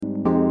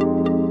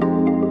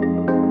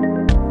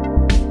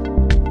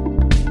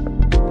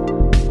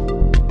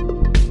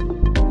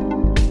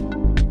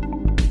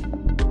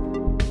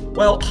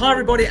Well, hi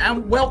everybody,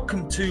 and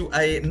welcome to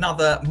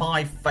another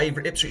My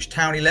Favourite Ipswich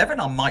Town 11.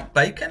 I'm Mike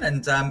Bacon,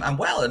 and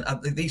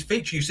these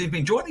features, you seem to be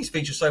enjoying these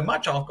features so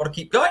much, I've got to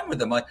keep going with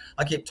them.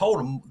 I keep told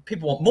them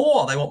people want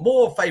more. They want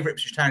more favourite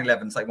Ipswich Town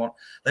 11s.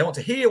 They want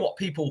to hear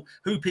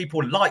who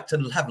people liked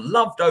and have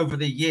loved over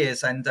the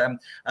years. And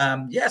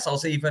it's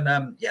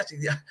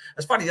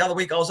funny. The other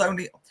week I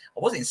wasn't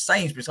in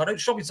Sainsbury's. I don't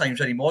shop in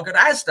Sainsbury's anymore. I go to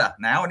Asda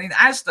now, and in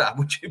Asda,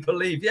 would you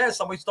believe? Yeah,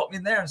 somebody stopped me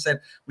in there and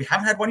said, "We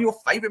haven't had one of your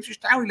favourite Ipswich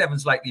Town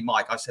 11s lately, Mike."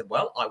 I said,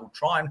 "Well, I will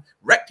try and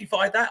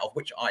rectify that," of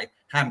which I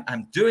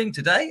am doing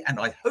today, and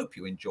I hope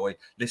you enjoy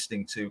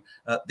listening to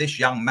this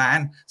young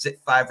man's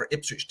favourite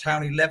Ipswich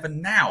Town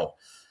 11. Now,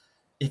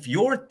 if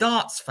you're a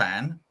darts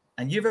fan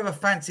and you've ever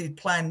fancied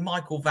playing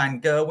Michael Van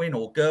Gerwen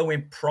or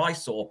Gerwin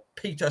Price or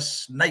Peter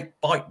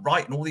Snakebite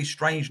Wright and all these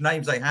strange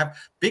names they have,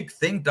 big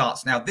thing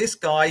darts. Now, this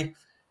guy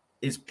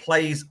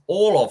plays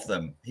all of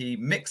them. He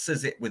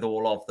mixes it with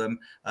all of them.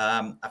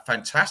 A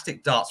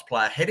fantastic darts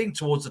player, heading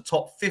towards the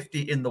top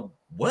 50 in the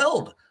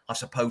world, I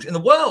suppose. In the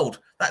world,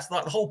 that's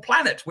like the whole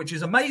planet, which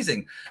is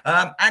amazing.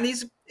 And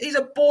he's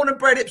a born and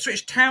bred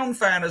Ipswich Town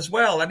fan as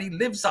well, and he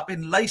lives up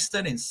in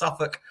Leiston in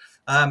Suffolk.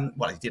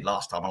 He did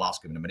last time. I'll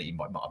ask him in a minute. He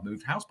might have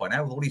moved house by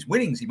now with all these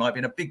winnings. He might be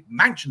in a big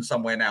mansion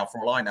somewhere now,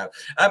 for all I know.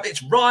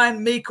 It's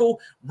Ryan Meikle.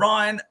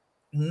 Ryan,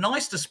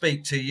 nice to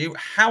speak to you.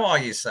 How are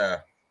you,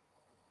 sir?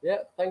 Yeah,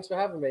 thanks for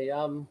having me.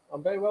 I'm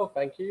very well,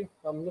 thank you.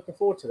 I'm looking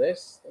forward to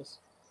this. It's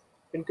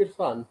been good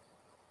fun.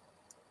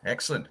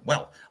 Excellent.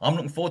 Well, I'm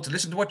looking forward to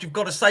listening to what you've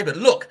got to say. But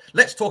look,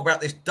 let's talk about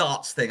this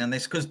darts thing and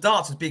this, because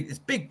darts is big. It's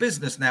big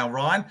business now,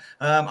 Ryan.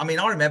 I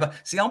remember.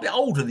 See, I'm a bit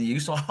older than you,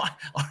 so I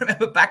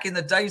remember back in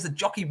the days, the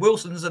Jockey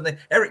Wilsons and the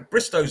Eric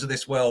Bristows of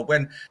this world,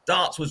 when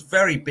darts was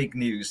very big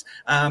news.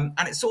 And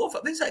it's sort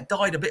of, it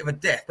died a bit of a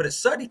death, but it's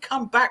certainly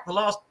come back the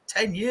last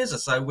 10 years or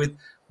so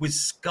with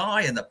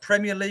Sky and the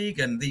Premier League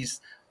and these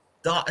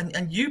dart.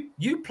 And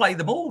you play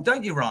them all,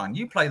 don't you, Ryan?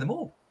 You play them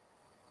all.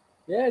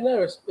 Yeah,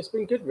 no, it's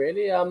been good,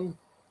 really.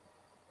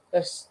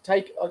 Like I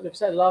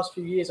said, the last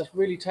few years, that's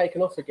really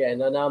taken off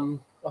again. And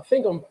I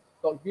think on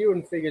like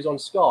viewing figures on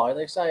Sky,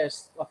 they say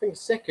I think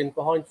it's second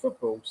behind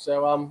football.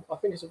 So I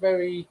think it's a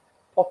very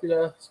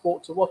popular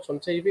sport to watch on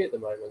TV at the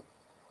moment.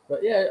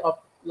 But yeah, I'm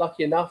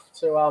lucky enough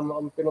to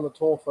I've been on the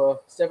tour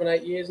for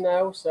 7-8 years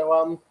now.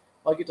 So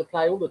I get to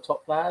play all the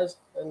top players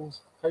and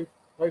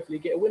hopefully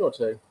get a win or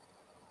two.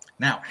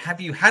 Now, have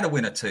you had a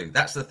win or two?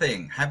 That's the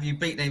thing. Have you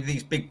beaten any of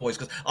these big boys?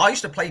 Because I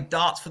used to play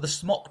darts for the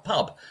Smock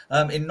Pub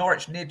in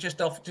Norwich, near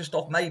just off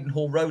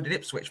Maidenhall Road in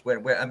Ipswich, where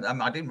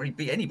I didn't really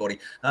beat anybody.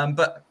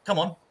 But come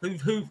on,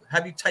 who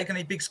have you taken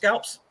any big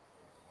scalps?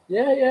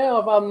 Yeah.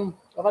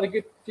 I've had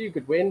a few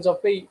good wins.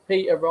 I've beat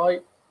Peter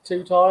Wright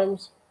 2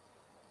 times.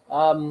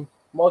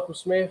 Michael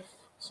Smith,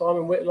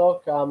 Simon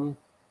Whitlock,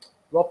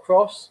 Rob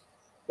Cross,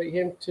 beat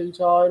him 2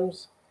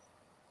 times.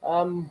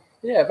 Van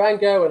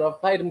Gerwen, I've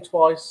played him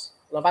twice,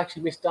 and I've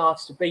actually missed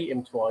darts to beat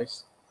him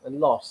twice and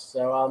lost.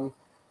 So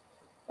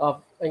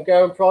and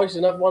Gerwen Price,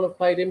 another one, I've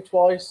played him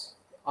twice.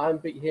 I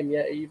haven't beat him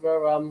yet either.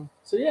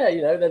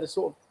 They're the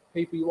sort of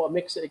people you want to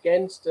mix it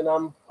against, and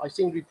I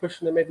seem to be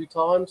pushing them every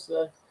time.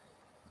 So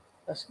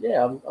I'm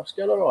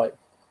still all right.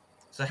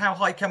 So how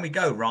high can we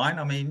go, Ryan?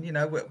 I mean,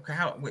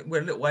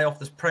 we're a little way off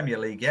this Premier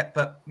League yet,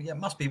 but yeah, it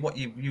must be what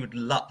you would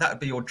love. That would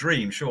be your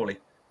dream, surely.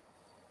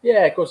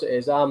 Yeah, of course it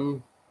is.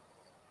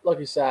 Like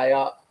you say,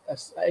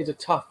 it's a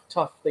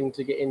tough thing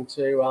to get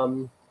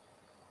into.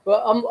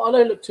 But I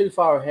don't look too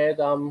far ahead.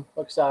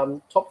 Like I say,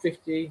 I'm top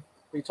 50,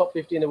 be top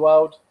 50 in the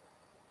world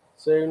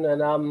soon,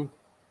 and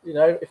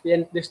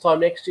if this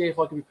time next year, if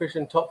I can be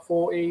pushing top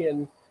 40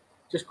 and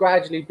just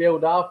gradually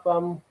build up,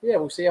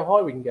 we'll see how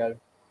high we can go.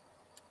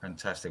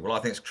 Fantastic. Well, I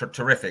think it's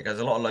terrific. There's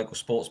a lot of local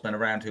sportsmen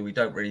around who we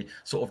don't really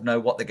sort of know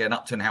what they're getting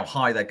up to and how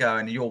high they're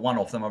going. And you're one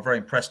of them. I'm very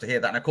impressed to hear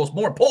that. And of course,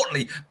 more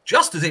importantly,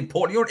 just as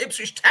important, you're an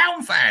Ipswich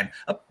Town fan.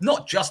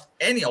 Not just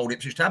any old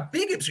Ipswich Town,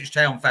 big Ipswich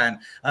Town fan.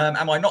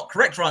 Am I not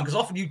correct, Ryan? Because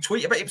often you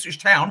tweet about Ipswich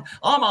Town.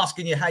 I'm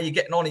asking you how you're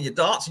getting on in your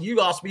darts, and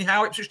you ask me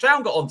how Ipswich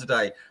Town got on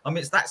today. I mean,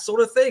 it's that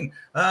sort of thing.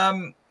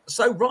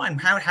 So, Ryan,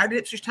 how did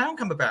Ipswich Town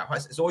come about?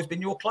 It's always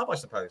been your club, I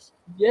suppose.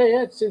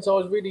 Yeah. Since I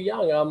was really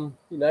young,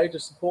 to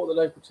support the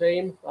local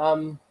team.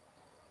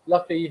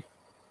 Luckily,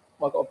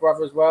 I got a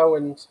brother as well,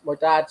 and my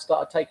dad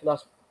started taking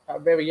us at a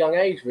very young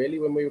age, really,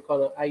 when we were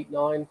kind of 8,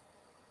 9.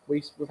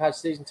 We've had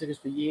season tickets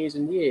for years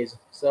and years.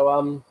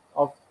 So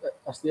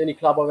that's the only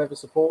club I've ever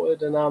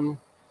supported, and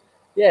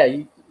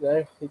you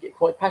get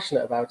quite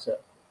passionate about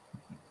it.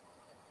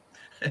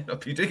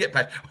 You do get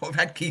passionate. We've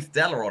had Keith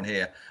Deller on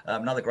here,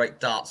 another great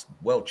darts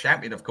world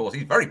champion, of course.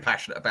 He's very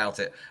passionate about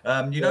it.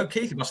 Know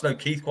Keith? You must know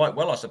Keith quite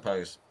well, I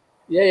suppose.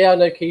 Yeah, I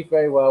know Keith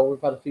very well.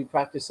 We've had a few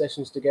practice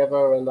sessions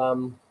together,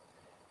 and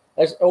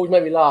it's always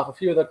made me laugh. A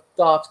few of the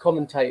darts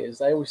commentators,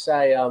 they always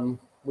say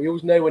we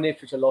always know when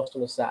Ipswich are lost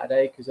on a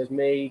Saturday, because there's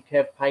me,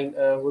 Kev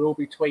Painter, we'll all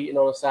be tweeting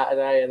on a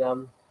Saturday,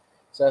 and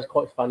so that's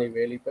quite funny,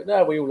 really. But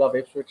no, we all love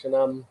Ipswich,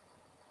 and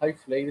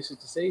hopefully this is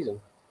the season.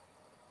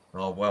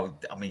 Oh well,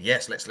 I mean,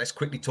 yes. Let's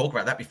quickly talk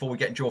about that before we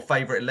get into your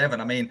favourite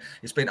 11. I mean,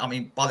 it's been. I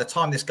mean, by the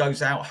time this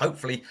goes out,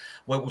 hopefully,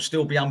 we'll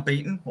still be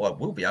unbeaten. Well,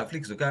 we'll be hopefully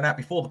because we're going out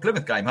before the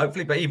Plymouth game,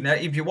 hopefully. But even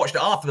if you watched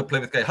it after the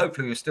Plymouth game,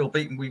 hopefully we're still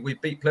beaten. We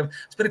beat Plymouth.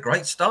 It's been a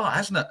great start,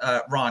 hasn't it,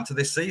 Ryan, to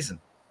this season?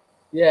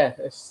 Yeah,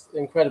 it's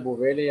incredible,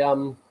 really. I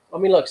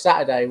mean, like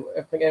Saturday,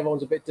 I think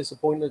everyone's a bit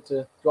disappointed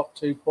to drop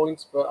 2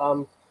 points,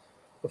 but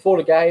before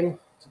the game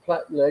to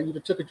play, you'd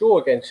have took a draw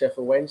against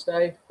Sheffield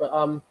Wednesday. But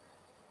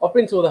I've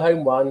been to all the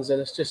home ones,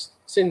 and it's just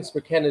since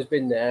McKenna's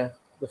been there,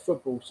 the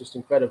football's just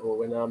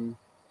incredible, and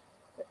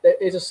there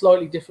is a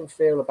slightly different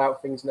feel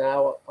about things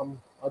now.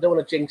 I don't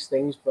want to jinx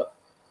things, but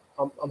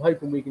I'm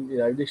hoping we can,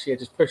 this year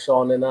just push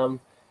on and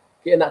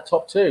get in that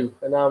top two,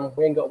 and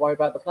we ain't got to worry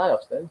about the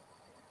playoffs then.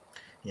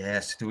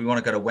 Yes. Do we want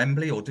to go to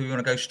Wembley or do we want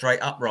to go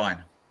straight up, Ryan?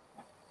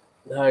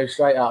 No,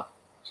 straight up,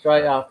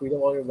 straight up. We don't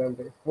want to go to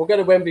Wembley. We'll go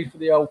to Wembley for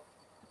the old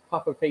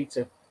Papa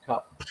Pizza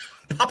Cup.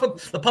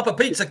 The Papa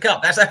Pizza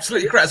Cup. That's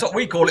absolutely correct. That's what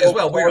we call it as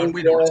well.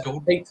 We know what it's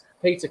called.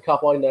 Pizza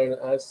Cup, I know it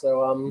as.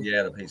 So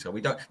yeah, the pizza.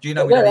 We don't. Do you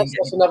know?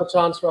 That's another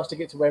chance for us to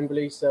get to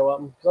Wembley. So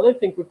because I don't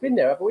think we've been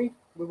there, have we?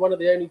 We're one of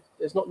the only.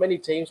 There's not many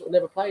teams that have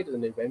never played at the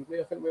new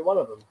Wembley. I think we're one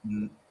of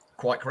them.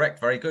 Quite correct.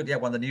 Very good. Yeah,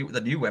 the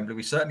new Wembley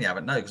we certainly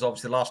haven't. No, because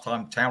obviously the last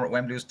time Town at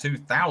Wembley was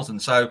 2000.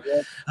 So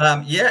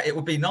yeah, it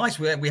would be nice.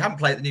 We haven't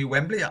played at the new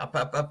Wembley.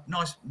 A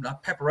nice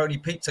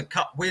pepperoni pizza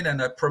cup win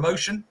and a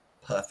promotion.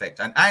 Perfect.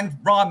 And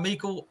Ryan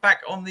Meikle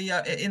back on the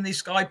in the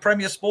Sky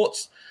Premier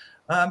Sports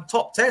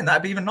top 10.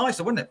 That'd be even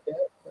nicer, wouldn't it? Yeah,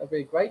 that'd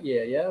be a great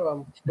year. Yeah,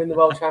 win the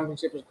World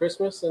Championship at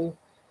Christmas, and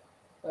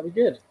that'd be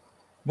good.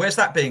 Where's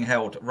that being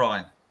held,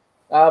 Ryan?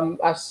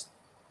 That's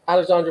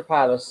Alexandra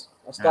Palace.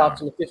 I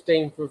start on the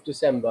 15th of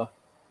December,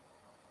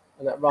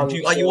 and that runs.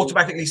 Are you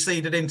automatically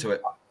seeded into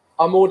it?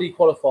 I'm already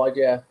qualified.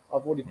 Yeah,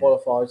 I've already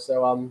qualified.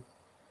 So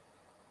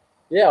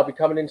yeah, I'll be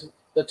coming into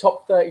the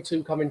top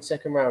 32. Coming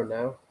second round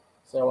now.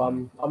 So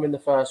I'm in the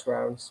first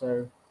round.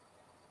 So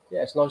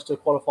yeah, it's nice to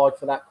have qualified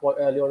for that quite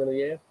early on in the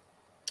year.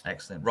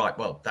 Excellent. Right.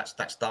 Well, that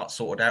starts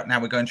sorted out. Now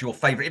we're going to your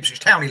favourite Ipswich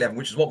Town 11,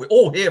 which is what we're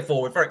all here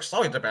for. We're very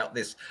excited about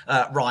this,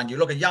 Ryan. You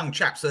look at young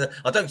chaps.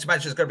 I don't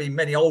imagine there's going to be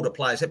many older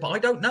players here, but I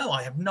don't know.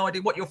 I have no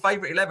idea what your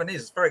favourite 11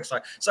 is. It's very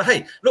exciting. So,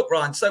 hey, look,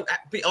 Ryan. So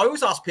I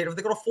always ask people if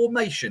they've got a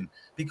formation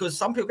because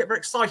some people get very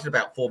excited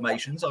about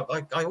formations.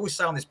 I always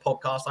say on this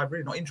podcast, I'm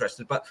really not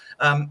interested. But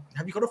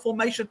have you got a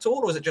formation at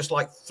all, or is it just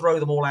like throw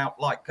them all out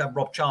like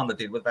Rob Chandler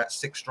did with about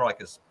 6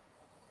 strikers?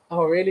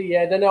 Oh really?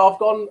 Yeah. No.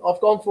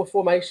 I've gone for a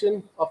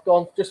formation. I've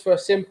gone just for a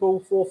simple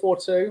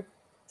 4-4-2.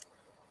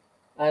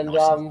 And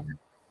nice.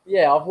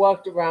 Yeah, I've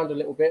worked around a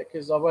little bit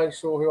because I wasn't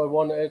sure who I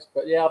wanted.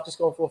 But yeah, I've just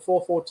gone for a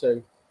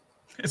 4-4-2.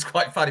 It's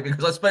quite funny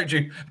because I spoke to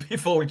you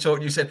before we talked.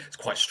 And you said it's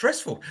quite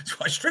stressful. It's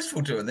quite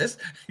stressful doing this.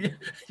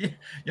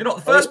 You're not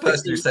the first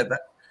person who said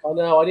that. I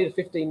know. I need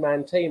a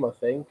 15-man team. I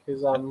think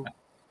because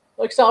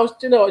like I said,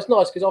 it's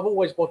nice because I've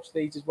always watched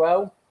these as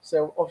well.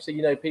 So obviously,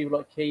 people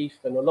like Keith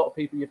and a lot of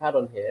people you've had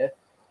on here.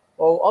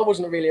 Well, I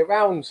wasn't really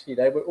around,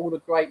 with all the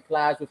great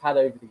players we've had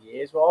over the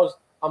years. Well,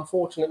 I'm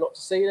fortunate not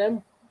to see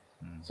them.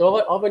 So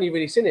I've only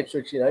really seen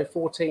Ipswich,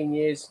 14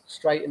 years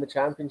straight in the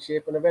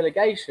Championship and a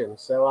relegation.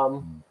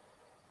 So,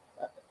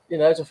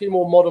 there's a few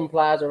more modern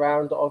players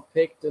around that I've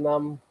picked.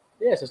 And,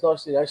 yes, it's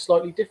nice,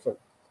 slightly different.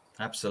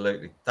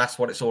 Absolutely. That's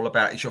what it's all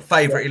about. It's your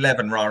favourite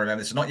 11, Ryan.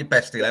 Remember, it's not your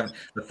best 11.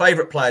 The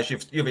favourite players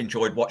you've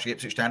enjoyed watching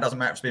Ipswich Town. Doesn't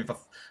matter if it's been for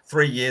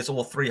 3 years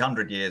or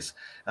 300 years.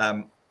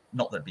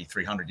 Not that it'd be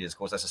 300 years, of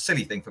course. That's a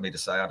silly thing for me to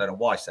say. I don't know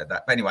why I said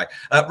that. But anyway,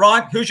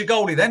 Ryan, who's your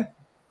goalie then?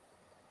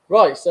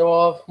 Right.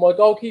 So my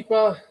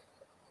goalkeeper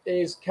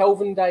is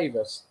Kelvin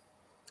Davis.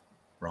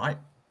 Right.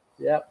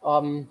 Yeah.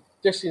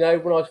 Just,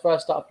 when I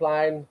first started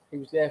playing, he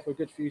was there for a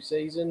good few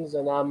seasons.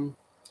 And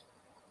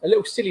a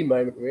little silly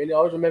moment, really. I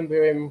always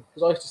remember him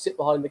because I used to sit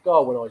behind the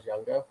goal when I was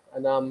younger.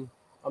 And I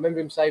remember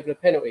him saving a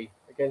penalty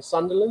against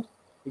Sunderland.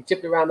 He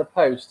tipped around the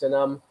post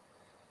and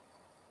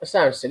it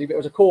sounds silly, but it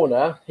was a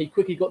corner. He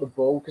quickly got the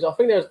ball because I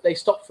think they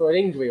stopped for an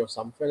injury or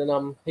something.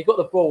 And he got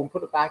the ball and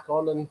put it back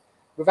on. And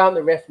without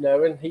the ref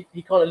knowing,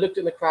 he kind of looked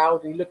at the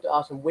crowd and he looked at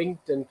us and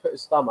winked and put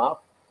his thumb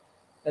up.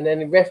 And then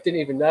the ref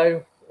didn't even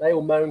know. They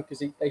all moaned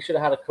because they should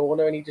have had a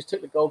corner and he just took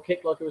the goal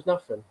kick like it was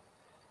nothing.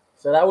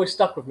 So that always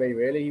stuck with me,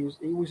 really.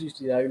 He always used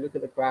to, look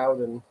at the crowd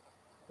and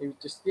he was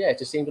just, it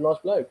just seemed a nice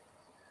bloke.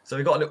 So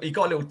he got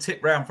a little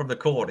tip round from the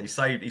corner. He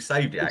saved it,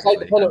 actually. He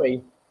saved the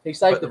penalty. He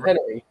saved the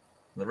penalty.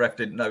 The ref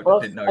didn't know.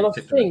 And I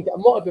think it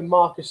might have been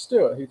Marcus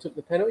Stewart who took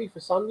the penalty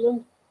for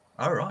Sunderland.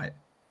 Oh, right.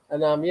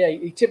 And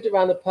he tipped it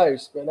around the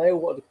post, but they all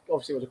wanted,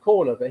 obviously it was a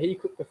corner. But he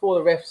could, before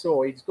the ref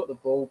saw, he just got the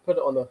ball, put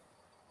it on the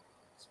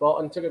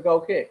spot, and took a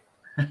goal kick.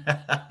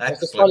 It's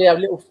just funny how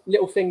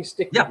little things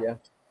stick with you.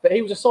 But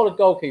he was a solid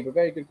goalkeeper,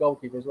 very good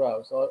goalkeeper as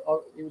well.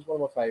 So he was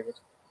one of my favourites.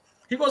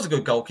 He was a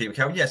good goalkeeper,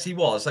 Kelvin. Yes, he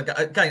was.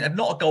 Again,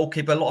 not a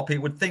goalkeeper a lot of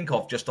people would think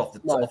of just off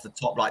the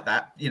top like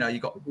that. You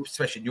got,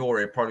 especially in your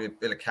area, probably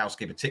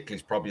Bielakowski particularly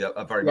is probably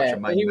a very much a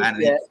main man.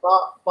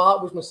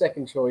 Bart was my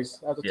second choice.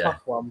 That was a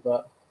tough one,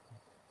 but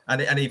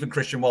and even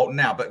Christian Walton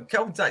now. But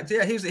Kelvin,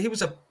 he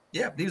was a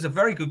Yeah, he was a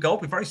very good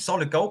goalkeeper, very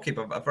solid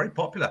goalkeeper, a very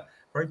popular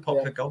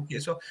goalkeeper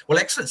as well. Well,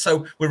 excellent.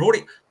 So we're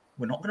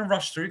not going to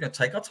rush through. We're going to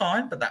take our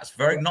time, but that's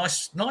very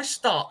nice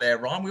start there,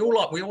 Ryan. We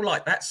all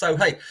like that. So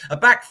hey, a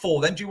back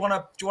four. Then do you want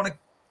to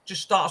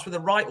just start us with a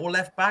right or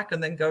left back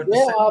and then go into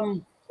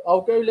centre?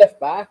 I'll go left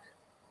back.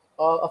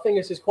 I think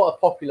this is quite a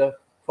popular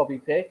probably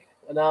pick,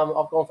 and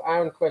I've gone for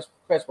Aaron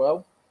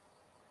Creswell.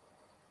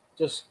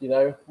 Just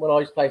when I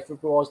used to play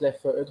football, I was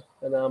left-footed,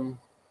 and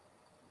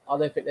I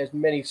don't think there's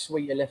many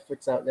sweeter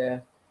left-foots out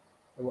there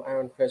than what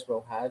Aaron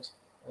Creswell had.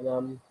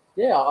 And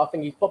I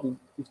think he's got to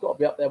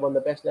be up there, one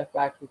of the best left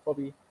backs we've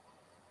probably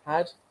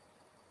had.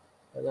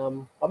 And I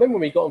remember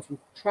when we got him from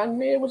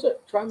Tranmere, was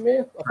it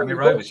Tranmere? Tranmere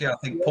Rovers, yeah. I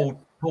think Paul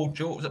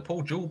Jewell, was it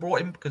Paul Jewell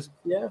brought him because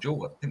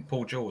Jewell, I think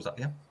Paul Jewell was up,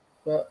 yeah.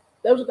 But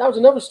that was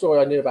another story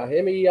I knew about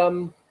him. He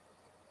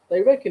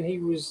they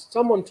reckon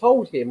someone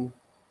told him,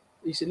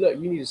 he said, look,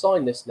 you need to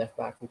sign this left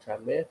back from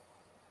Tranmere.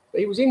 But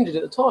he was injured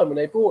at the time when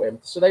they brought him.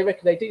 So they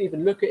reckon they didn't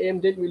even look at him,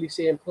 didn't really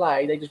see him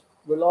play. They just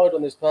relied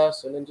on this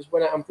person and just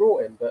went out and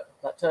brought him. But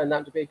that turned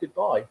out to be a good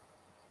buy.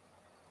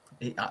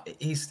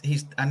 He's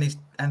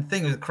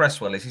thing with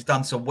Cresswell is he's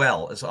done so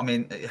well. It'd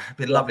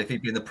been lovely if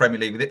he'd been in the Premier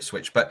League with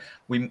Ipswich, but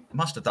we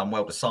must have done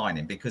well to sign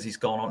him because he's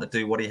gone on to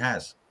do what he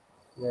has.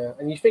 Yeah,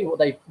 and you think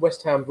what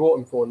West Ham brought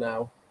him for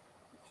now?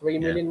 3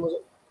 million, was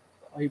it?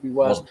 He'd be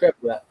worth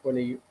treble that when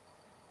he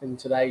in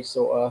today's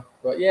sort of.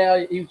 But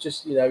yeah, he was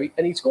just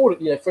and he scored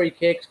free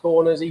kicks,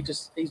 corners.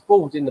 His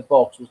balls in the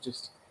box was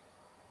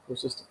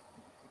just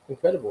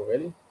incredible,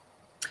 really.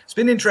 It's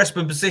been an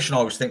interesting position, I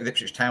always think, with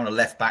Ipswich Town and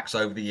left backs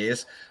over the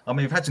years. I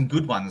mean, we've had some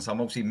good ones.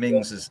 Obviously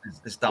Mings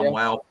has done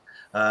well,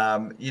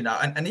 and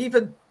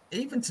even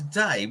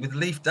today with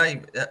Leif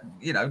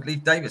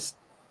Davis,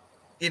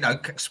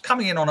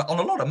 coming in on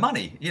a lot of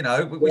money. We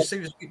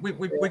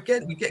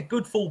get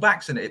good full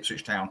backs in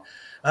Ipswich Town.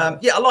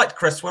 I liked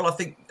Cresswell. I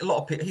think a lot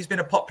of people, he's been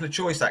a popular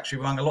choice actually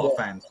among a lot of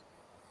fans.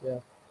 Yeah,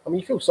 I mean,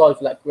 you feel sorry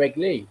for that Greg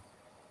Lee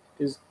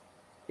because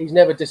he's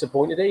never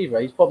disappointed either.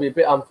 He's probably a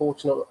bit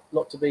unfortunate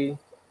not to be,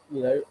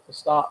 a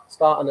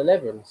starting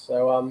 11.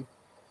 So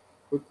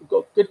we've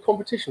got good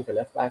competition for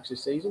left backs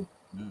this season.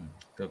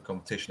 Good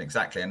competition,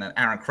 exactly. And then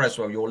Aaron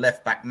Creswell, your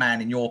left back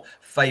man in your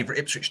favourite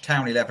Ipswich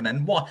Town 11,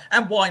 and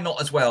why not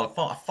as well?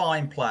 A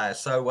fine player.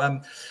 So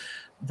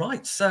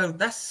right, so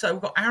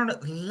we've got Aaron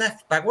at the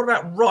left back. What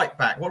about right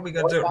back? What are we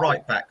going to do at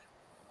right back?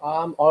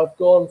 I've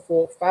gone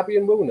for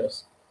Fabian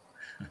Wilness.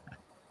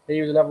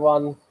 He was another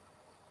one.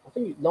 I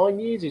think 9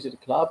 years he's at the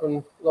club,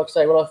 and like I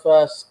say, when I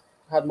first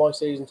had my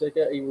season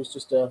ticket, he was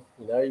just the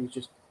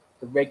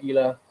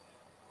regular,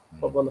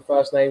 one of the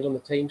first names on the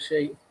team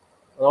sheet.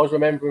 And I was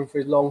remembering for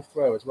his long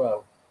throw as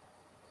well.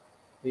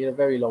 He had a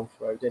very long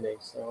throw, didn't he?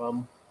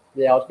 So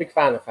I was a big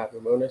fan of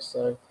Fabian Wilness,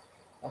 so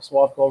that's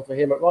why I've gone for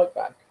him at right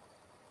back.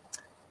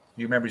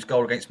 You remember his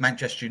goal against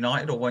Manchester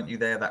United, or weren't you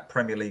there that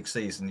Premier League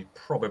season? You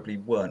probably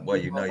weren't, were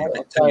you? No, you're a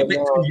bit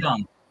too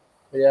young.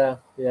 Yeah.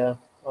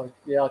 I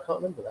can't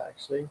remember that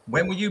actually.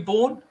 When were you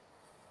born?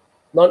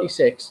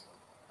 96.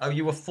 Oh,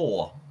 you were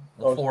 4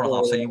 or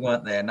 4.5, so you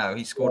weren't there. No,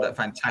 he scored a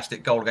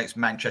fantastic goal against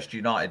Manchester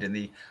United in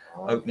the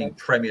opening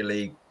Premier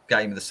League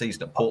game of the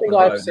season at Portman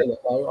Road. I've seen it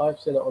though. I've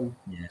seen it on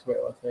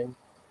Twitter, I think.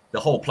 The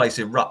whole place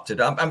erupted.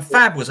 And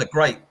Fab was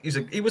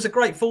he was a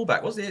great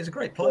fullback, wasn't he? He was a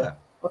great player.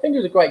 I think he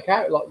was a great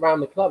character, like around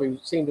the club. He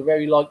seemed a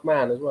very liked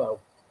man as well.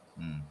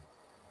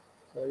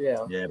 So big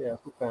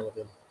fan of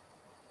him.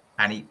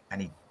 And he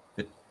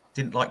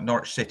didn't like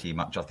Norwich City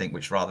much, I think,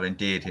 which rather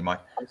endeared him.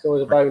 It's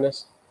always a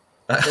bonus.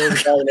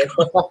 Can't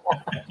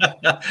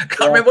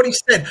remember what he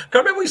said.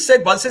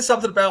 But he said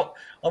something about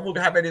I won't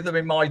have any of them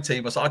in my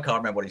team. I can't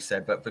remember what he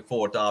said. But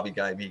before a Derby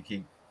game,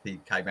 he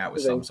came out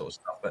with some sort of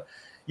stuff. But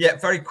yeah,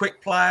 very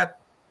quick player.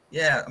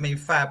 Yeah, I mean,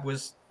 Fab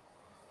was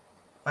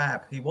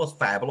fab. He was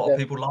fab. A lot of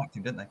people liked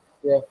him, didn't they?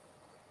 Yeah.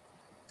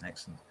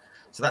 Excellent.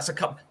 So that's a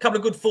couple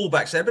of good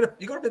fullbacks there. But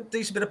you got a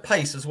decent bit of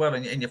pace as well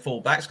in your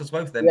fullbacks because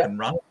both of them can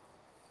run.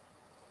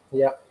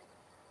 Yeah.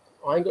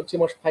 I ain't got too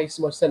much pace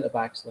in my centre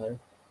backs though.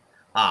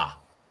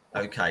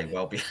 Okay.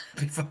 Well,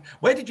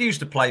 where did you used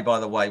to play, by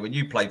the way, when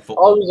you played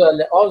football? I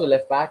was a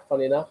left back,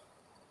 funny enough.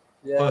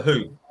 Yeah. For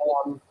who?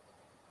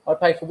 I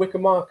played for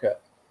Wickham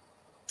Market.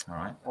 All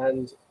right.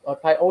 And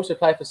I also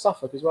played for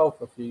Suffolk as well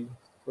for a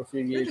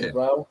few years as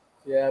well.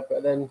 Yeah,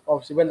 but then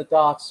obviously when the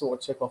darts sort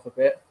of took off a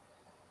bit,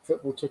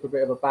 football took a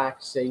bit of a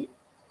back seat.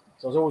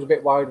 So I was always a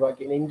bit worried about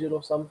getting injured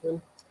or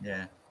something.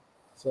 Yeah.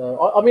 So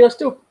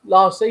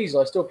last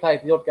season I still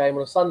played the odd game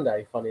on a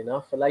Sunday, funny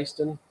enough, for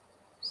Leiston.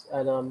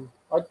 And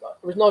it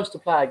was nice to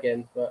play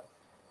again, but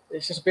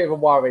it's just a bit of a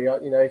worry,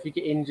 if you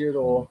get injured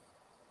or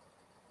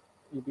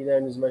you'd be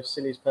known as the most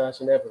silliest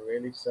person ever,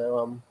 really.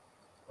 So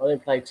I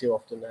don't play too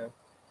often now.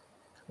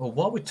 Well,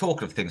 while we're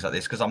talking of things like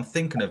this, because I'm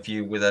thinking of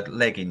you with a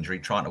leg injury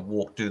trying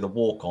to do the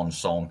walk-on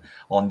song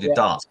on your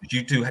darts. But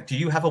do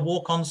you have a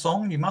walk-on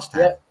song? You must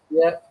have.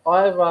 Yeah.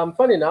 I have.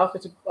 Funny enough,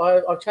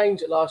 I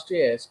changed it last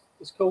year.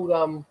 It's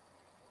called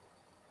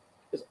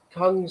it's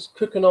Kung's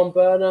Cooking on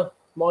Burner,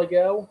 My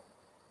Girl.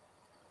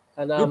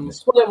 And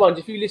it's one of the ones,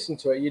 if you listen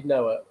to it, you'd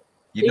know it.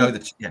 You know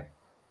that, yeah.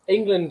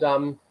 England,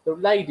 the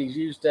ladies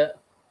used it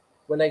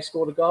when they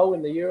scored a goal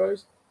in the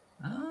Euros.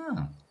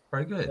 Ah,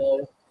 very good.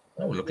 So,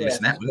 Look, yeah,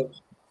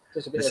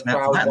 just a bit of a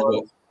out for crowd that.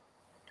 one.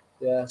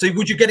 Yeah. So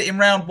would you get it in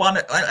round one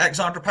at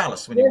Alexandra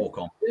Palace when you walk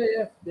on?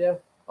 Yeah.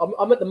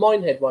 I'm at the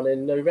Minehead one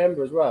in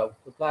November as well,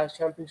 the Players'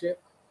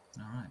 Championship.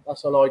 All right.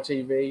 That's on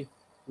ITV,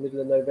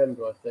 middle of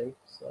November, I think.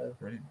 So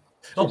brilliant.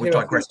 Oh, we've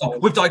digressed on.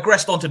 We've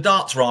digressed onto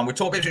darts, Ryan. We're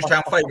talking Ipswich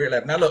Town favourite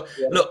 11. Now, look,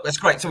 that's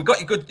great. So we've got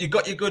your good, you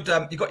got your good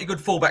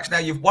fullbacks. Now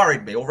you've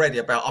worried me already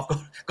about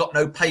I've got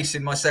no pace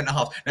in my centre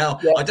half. Now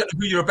I don't know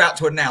who you're about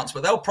to announce,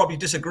 but they'll probably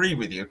disagree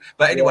with you.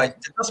 But anyway,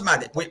 it doesn't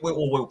matter.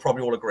 We'll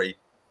probably all agree.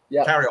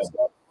 Yeah. Carry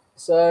on.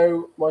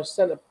 So one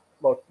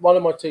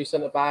of my two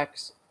centre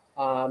backs,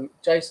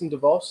 Jason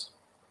DeVos.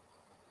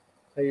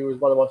 He was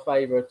one of my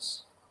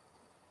favourites.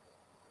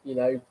 You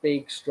know,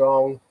 big,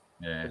 strong.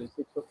 Yeah.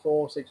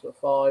 6'4",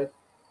 6'5".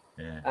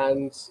 Yeah.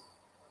 And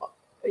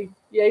he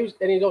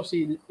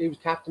was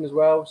captain as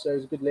well, so he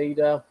was a good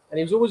leader, and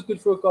he was always good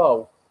for a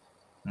goal.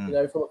 You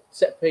know, from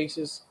set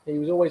pieces, he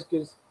was always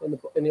good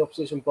in the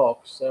opposition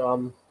box.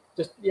 So a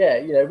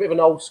bit of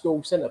an old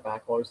school centre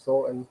back, I always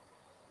thought, and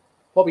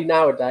probably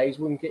nowadays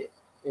wouldn't get.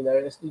 You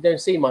know, you don't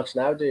see much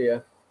now, do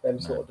you? Them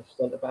sort of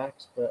centre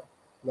backs, but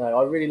no,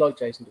 I really like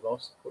Jason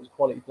DeVos. He was a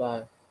quality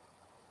player.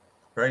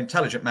 Very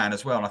intelligent man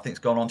as well, and I think he's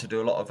gone on to do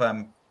a lot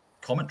of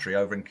commentary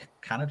over in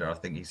Canada. I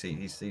think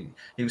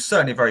he was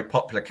certainly a very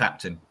popular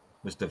captain,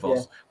 was DeVos.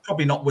 Yeah.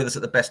 Probably not with us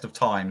at the best of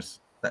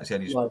times. That's the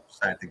only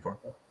sad thing for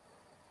him.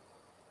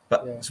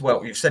 But as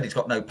well, you've said he's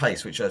got no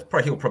pace, which he'll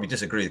probably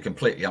disagree with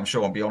completely. I'm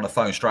sure I'll be on the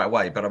phone straight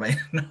away. But I mean,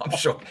 I'm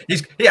sure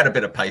he had a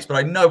bit of pace, but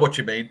I know what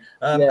you mean.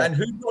 And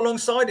who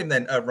alongside him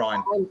then,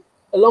 Ryan? And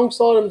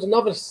alongside him was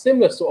another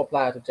similar sort of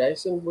player to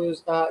Jason,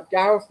 was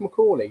Gareth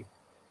McCauley.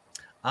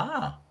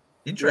 Ah,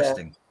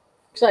 interesting.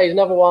 Yeah. Say he's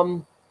another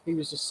one. He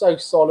was just so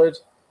solid,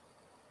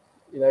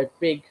 you know,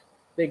 big,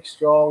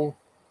 strong,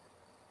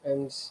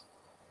 and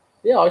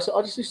I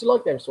just used to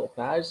like them sort of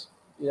players.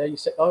 You know,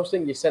 I was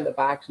thinking your centre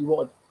backs. You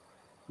want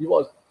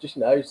just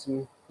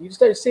you just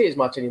don't see it as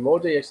much anymore,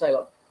 do you? Say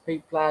like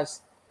people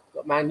players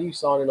like Man U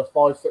signing a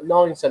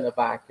 5'9" centre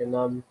back,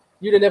 and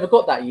you'd have never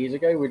got that years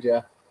ago, would you?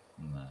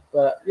 No.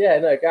 But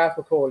Gareth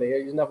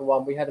McCauley, he's another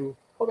one. We had him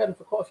for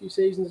quite a few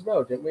seasons as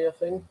well, didn't we? I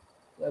think,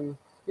 and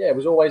it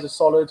was always a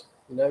solid.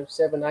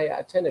 7, 8 out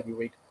of 10 every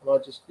week. And I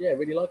just,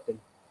 really liked him.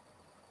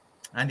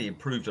 And he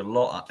improved a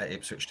lot at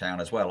Ipswich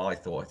Town as well, I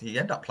thought. He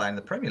ended up playing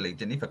the Premier League,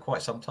 didn't he, for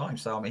quite some time.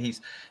 So, I mean,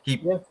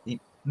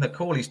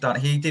 McCauley's done,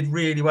 he did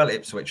really well at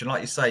Ipswich. And like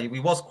you say, he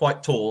was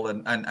quite tall.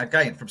 And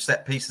again, from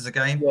set pieces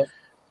again. Yeah.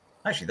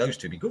 Actually, those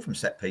two be good from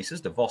set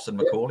pieces, DeVos and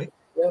McCauley.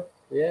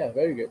 Yeah,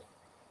 very good.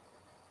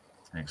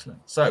 Excellent.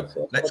 So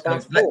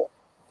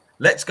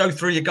let's go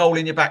through your goal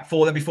in your back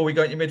four then before we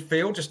go into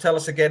midfield. Just tell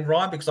us again,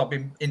 Ryan, because I've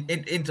been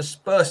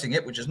interspersing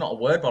it, which is not a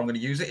word, but I'm going to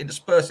use it,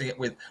 interspersing it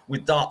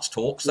with darts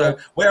talk. So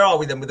where are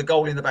we then with the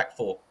goal in the back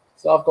four?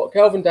 So I've got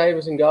Kelvin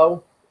Davis in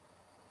goal.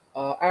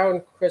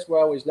 Aaron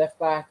Criswell is left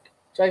back.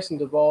 Jason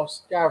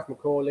DeVos, Gareth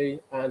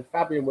McCauley, and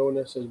Fabian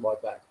Wilness as right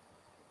back.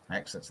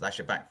 Excellent. So that's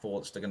your back four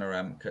that's going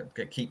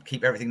to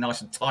keep everything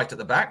nice and tight at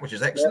the back, which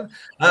is excellent.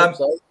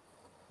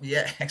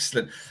 Yeah,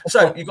 excellent.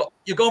 So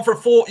you're going for a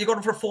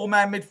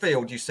 4-man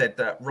midfield. You said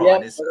that,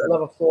 Ryan. Yeah,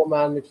 another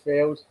 4-man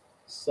midfield.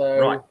 So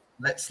right,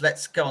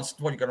 let's go on.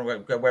 What are you going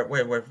to go?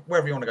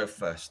 Wherever you want to go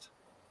first.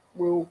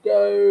 We'll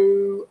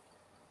go.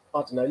 I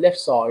don't know, left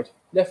side,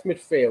 left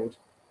midfield,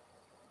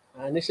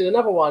 and this is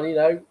another one.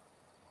 You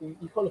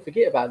kind of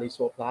forget about these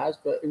sort of players,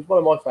 but it was one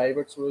of my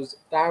favourites. Was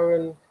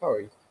Darren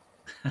Curry.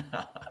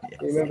 Yes.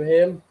 You remember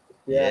him?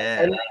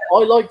 Yeah. And I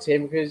liked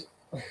him because.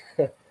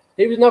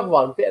 He was another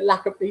one. He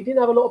didn't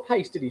have a lot of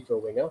pace, did he, for a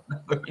winger?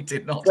 No, he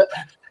did not.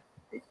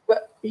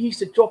 But he used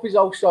to drop his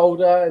old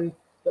shoulder, and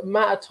the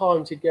amount of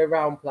times he'd go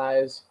around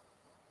players,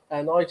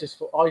 and I used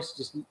to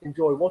just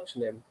enjoy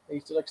watching him. He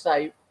used to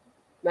say,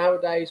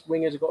 nowadays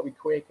wingers have got to be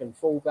quick and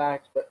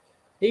fullbacks, but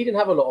he didn't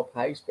have a lot of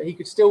pace, but he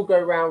could still go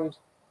around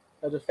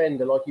a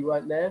defender like he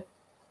weren't there.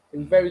 He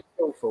was very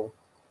skillful.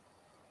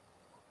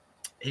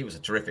 He was a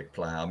terrific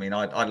player. I mean,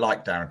 I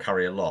like Darren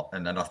Curry a lot,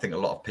 and I think a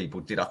lot of people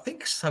did. I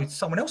think so.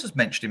 Someone else has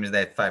mentioned him as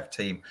their fav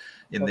team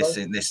in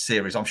this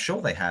series. I'm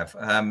sure they have,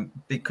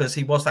 because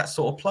he was that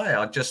sort of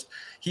player.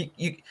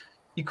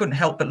 You couldn't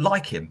help but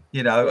like him,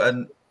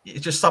 and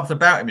it's just something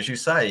about him, as you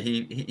say.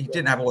 He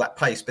didn't have all that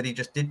pace, but he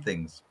just did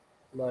things.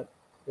 Right.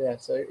 Yeah.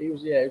 So he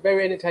was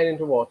very entertaining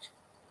to watch.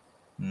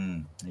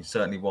 He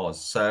certainly was.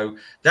 So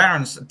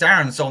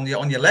Darren's on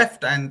your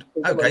left, and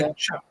okay,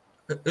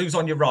 who's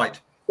on your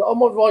right? But on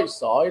my right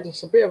side,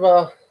 it's a bit of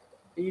a.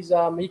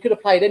 He could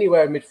have played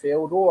anywhere in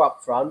midfield or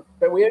up front,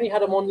 but we only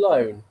had him on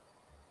loan,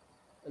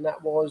 and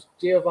that was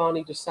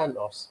Giovanni Dos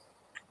Santos.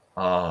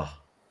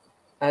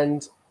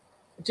 And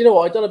do you know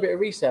what? I'd done a bit of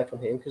research on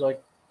him because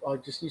I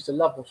just used to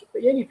love him.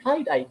 But he only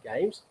played 8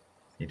 games.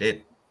 He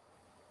did.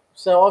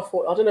 So I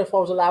thought, I don't know if I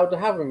was allowed to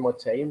have him in my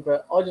team,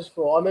 but I just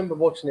thought, I remember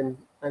watching him,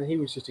 and he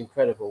was just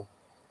incredible.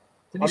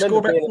 Didn't he score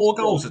about 4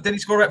 goals? Didn't he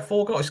score about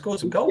 4 goals? He scored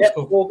some goals. Yeah,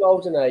 4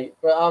 goals and 8.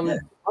 But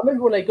I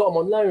remember when they got him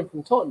on loan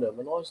from Tottenham,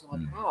 and I was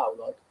like, how?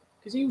 Like,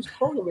 because he was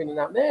kind of in and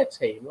out their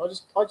team. I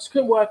just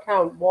couldn't work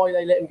out why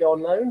they let him go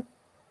on loan.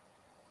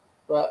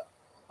 But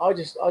I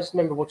just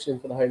remember watching him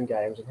for the home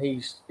games, and he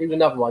was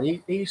another one.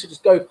 He used to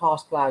just go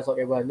past players like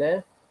they weren't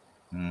there.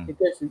 He'd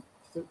go through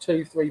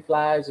 2-3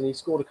 players, and he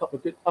scored a couple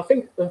of good. I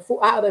think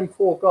out of them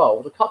 4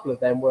 goals, a couple of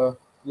them were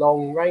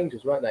long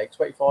ranges, weren't they?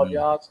 25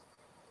 yards.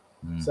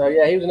 So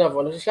yeah, he was another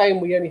one. It's a shame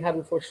we only had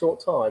him for a short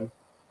time.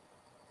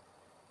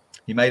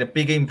 He made a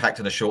big impact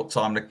in a short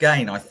time. And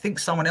again, I think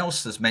someone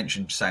else has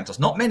mentioned Santos.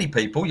 Not many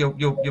people.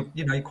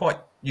 You're quite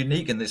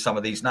unique in some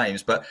of these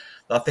names, but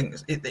I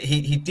think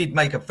he did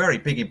make a very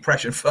big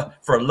impression for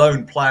a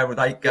lone player with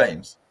 8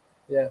 games.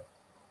 Yeah.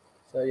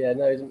 So yeah,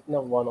 no, he's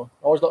another one. I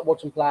always like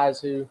watching players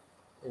who,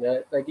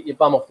 they get your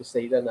bum off the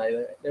seat, don't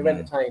they? They're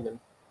entertaining,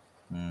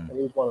 and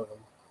he was one of them.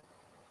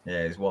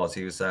 Yeah, he was.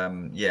 He was. I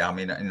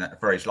mean, in that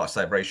very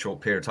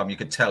short period of time, you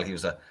could tell he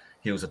was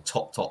a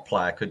top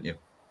player, couldn't you?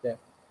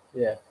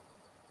 Yeah.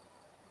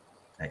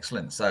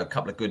 Excellent. So a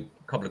couple of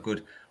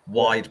good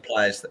wide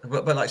players,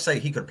 but like I say,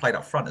 he could have played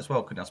up front as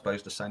well, couldn't I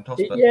suppose, to Santos?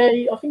 But...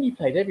 I think he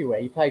played everywhere.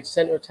 He played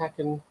centre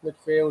attacking,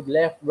 midfield,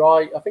 left,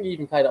 right. I think he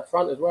even played up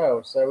front as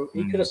well. So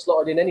he could have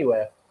slotted in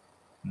anywhere.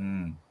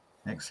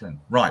 Excellent.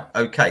 Right.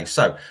 Okay.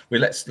 So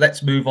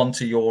let's move on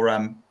to your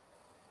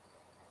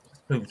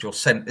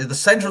the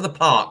centre of the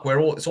park where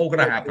it's all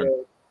going to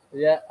happen.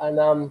 Yeah,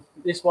 and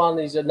this one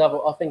is another.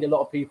 I think a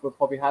lot of people have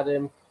probably had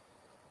him.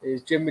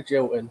 Is Jim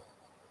Magilton.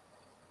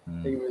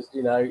 He was,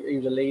 he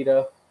was a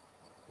leader.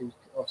 He was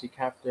obviously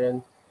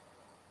captain,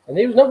 and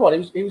he was another one.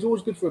 He was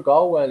always good for a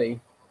goal, wasn't he?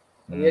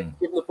 And he had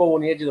given the ball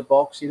on the edge of the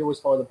box. He'd always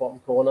find the bottom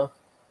corner.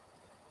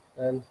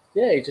 And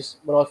yeah,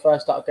 when I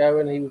first started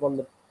going, he was one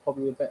of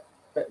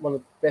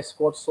the best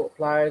squad sort of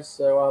players.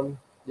 So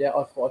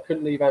I thought I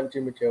couldn't leave out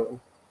Jim Magilton.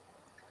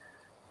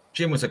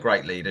 Jim was a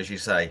great leader, as you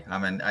say. I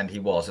mean, and he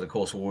was. And of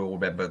course, we all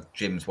remember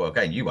Jim's. Well,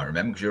 again, you won't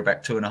remember because you're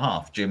about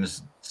 2.5.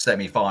 Jim's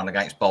semi-final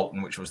against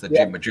Bolton, which was the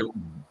Jim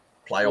Magilton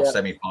playoff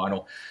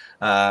semi-final.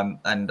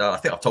 And I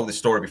think I've told this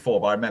story before,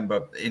 but I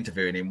remember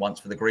interviewing him once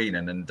for the Green,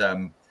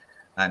 and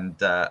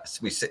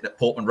we sitting at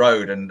Portman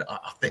Road, and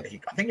I think he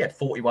had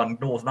 41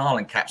 Northern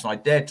Ireland caps, and I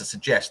dared to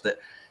suggest that,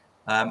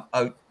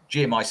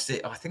 Jim, I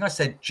think I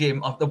said,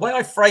 Jim. The way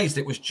I phrased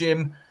it was,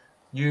 Jim,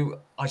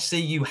 I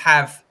see you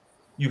have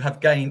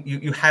gained,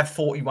 you have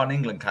 41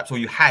 England caps, or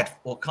you had,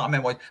 or can't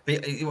remember,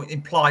 but it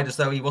implied as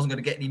though he wasn't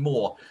going to get any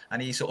more.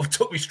 And he sort of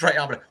took me straight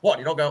up and, what,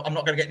 I'm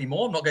not going to get any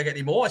more? I'm not going to get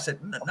any more? I said,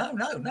 no.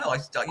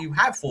 You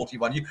have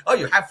 41. You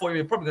have 40.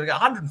 You're probably going to get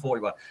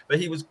 141. But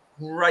he was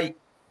great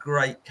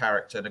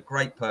character and a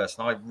great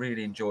person. I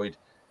really enjoyed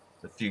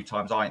the few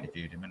times I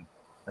interviewed him. And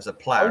as a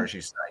player, as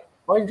you say.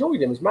 I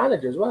enjoyed him as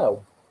manager as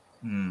well.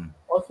 I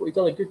thought he'd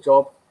done a good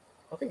job.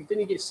 I think,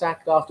 didn't he get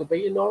sacked after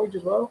beating Norwich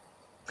as well?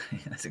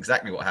 That's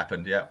exactly what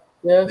happened. Yeah.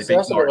 And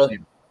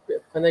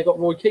they got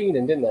Roy Keane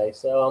in, didn't they?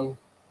 So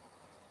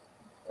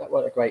that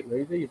wasn't a great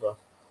move either.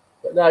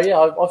 But no, yeah,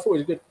 I thought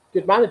he was a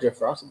good manager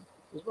for us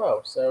as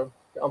well. So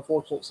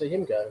unfortunate to see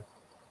him go.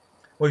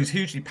 Well, he's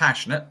hugely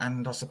passionate,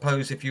 and I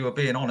suppose if you were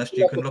being honest,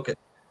 you can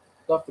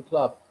love the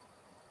club.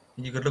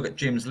 You could look at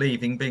Jim's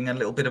leaving being a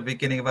little bit of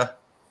beginning of a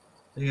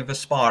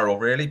spiral,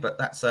 really, but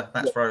that's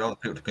for other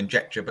people to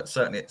conjecture. But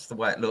certainly, it's the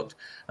way it looked.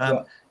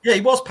 He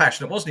was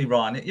passionate, wasn't he,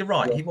 Ryan? You're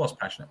right. Yeah. He was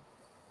passionate.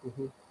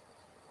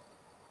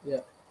 Yeah.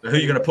 But who are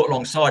you going to put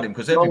alongside him?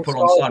 Because every put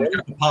alongside him is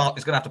going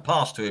to have to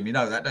pass to him. You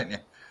know that, don't you?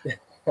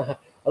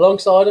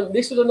 Alongside him,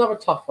 this was another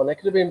tough one. There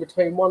could have been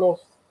between 1 or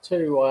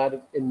 2 I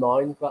had in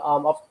mind, but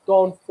I've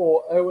gone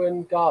for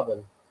Owen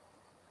Garvin.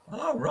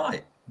 Oh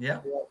right, yeah.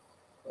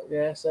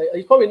 So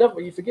he's probably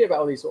another. You forget about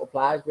all these sort of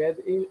players.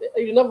 He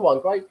was another one,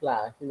 great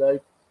player. He was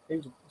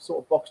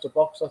sort of box to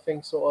box, I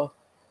think, sort of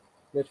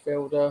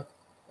midfielder,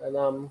 and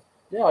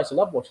I used to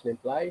love watching him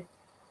play.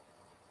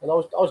 And I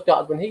was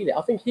gutted when he left.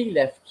 I think he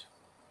left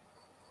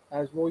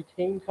as Roy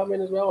Keane come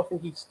in as well. I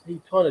think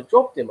he kind of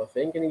dropped him, I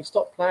think, and he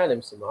stopped playing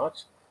him so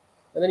much.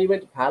 And then he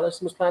went to Palace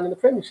and was playing in the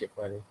Premiership,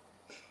 wasn't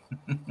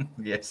he?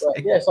 Yes.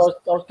 But, yes, I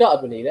was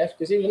gutted when he left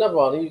because he was another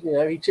one.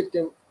 He chipped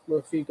in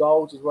with a few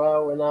goals as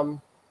well, and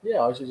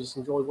I used to just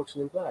enjoy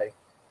watching him play.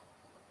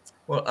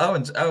 Well,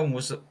 Owen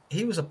was a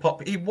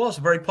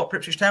very popular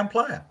Ipswich Town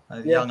player,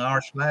 a young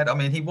Irish lad. I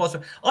mean, he was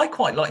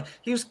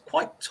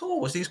quite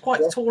tall. He was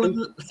quite tall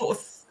and sort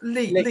of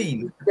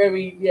lean.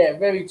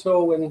 Very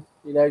tall and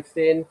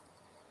thin.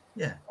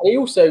 Yeah.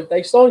 And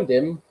they signed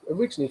him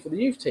originally for the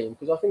youth team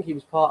because I think he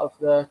was part of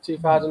the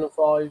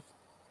 2005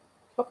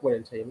 Cup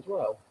winning team as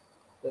well,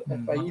 the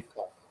FA Youth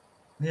Cup.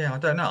 Yeah, I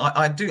don't know.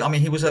 I do. I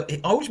mean, I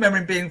always remember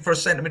him being for a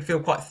centre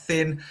midfield quite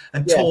thin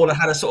and tall and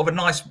had a sort of a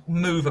nice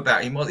move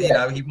about him. But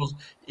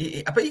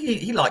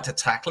he liked to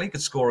tackle. He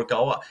could score a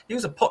goal. He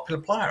was a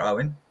popular player,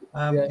 Owen.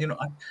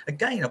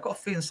 Again, I've got a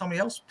feeling somebody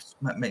else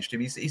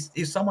mentioned him.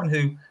 He's someone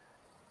who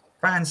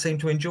fans seem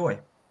to enjoy.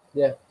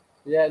 Yeah,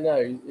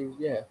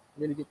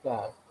 really good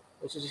player.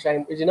 It's just a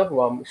shame. It's another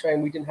one. A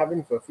shame we didn't have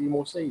him for a few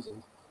more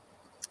seasons.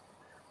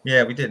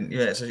 Yeah, we didn't.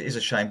 Yeah, it is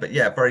a shame, but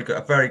yeah,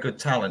 a very good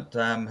talent.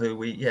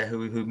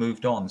 Who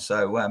moved on.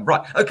 So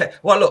right, okay.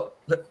 Well,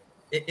 look.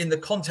 In the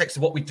context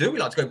of what we do, we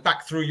like to go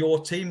back through your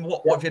team.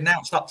 What have you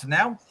announced up to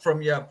now,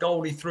 from your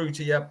goalie through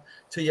to your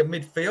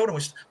midfield,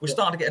 and we're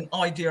starting to get an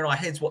idea in our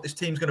heads what this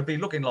team's going to be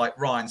looking like.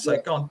 Ryan,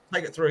 so go on,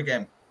 take it through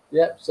again.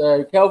 Yep.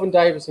 So Kelvin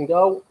Davis in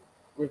goal.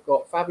 We've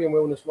got Fabian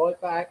Wilness right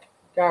back,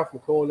 Gareth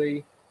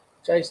McCauley,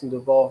 Jason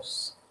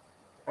DeVos,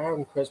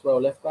 Aaron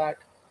Creswell left back,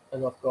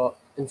 and I've got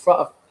in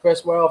front of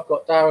Creswell, I've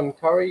got Darren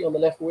Curry on the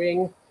left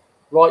wing,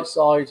 right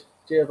side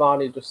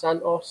Giovanni Dos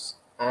Santos,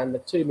 and the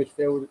two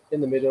midfield in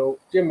the middle,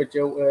 Jim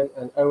Magilton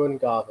and Owen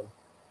Garvin.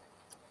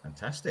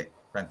 Fantastic.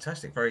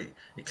 Very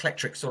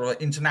eclectic sort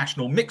of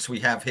international mix we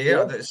have here.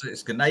 Yeah.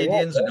 It's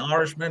Canadians and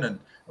Irishmen and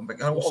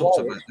all sorts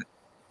of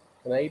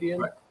Canadian.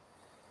 Right.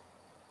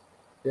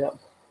 Yeah.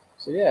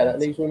 So that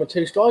leaves me with my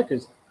two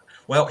strikers.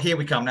 Well, here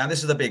we come now.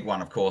 This is the big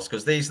one, of course,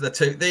 because these are the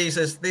two. This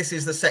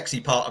is the sexy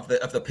part of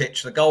the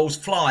pitch. The goals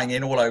flying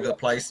in all over the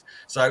place.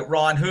 So,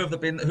 Ryan, who have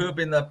been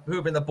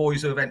the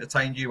boys who have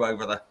entertained you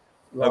over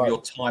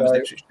your time as an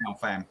Ipswich Town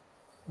fan?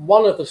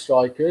 One of the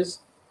strikers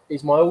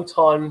is my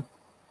all-time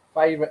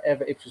favourite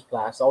ever Ipswich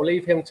player. So I'll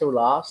leave him till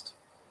last.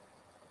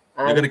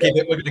 And we're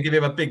going to give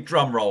him a big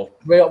drum roll.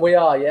 We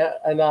are, yeah.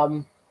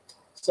 And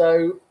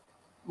so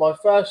my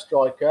first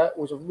striker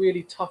was a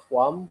really tough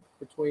one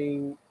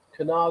between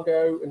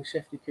Kanago and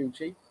Shefty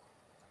Kuchi.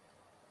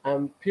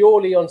 And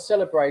purely on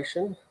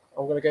celebration,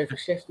 I'm going to go for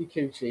Shefty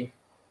Kuchi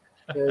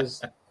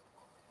because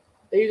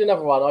he's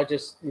another one. I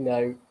just,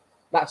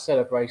 that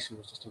celebration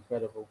was just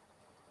incredible.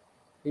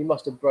 He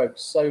must have broke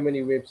so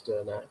many ribs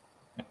doing that.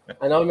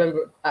 And I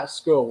remember at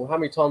school how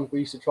many times we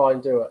used to try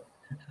and do it.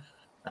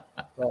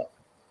 But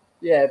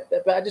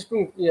I just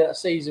bring that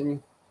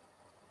season.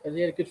 He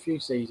had a good few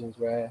seasons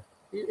where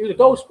he was a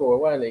goal scorer,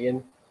 wasn't he?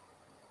 And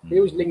he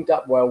was linked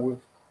up well with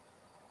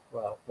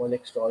my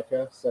next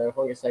striker. So I'm not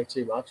going to say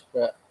too much,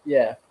 but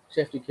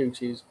Shefty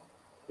Kuchi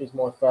is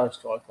my first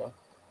striker,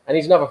 and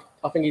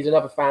I think he's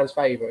another fan's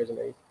favourite, isn't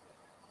he?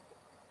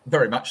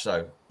 Very much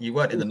so. You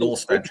weren't in the North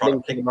Stand trying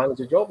to pick the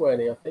manager job,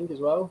 weren't he? I think as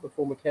well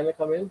before McKenna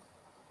come in.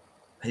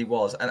 He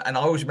was, and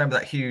I always remember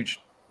that huge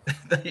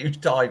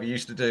dive he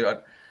used to do.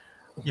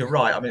 You're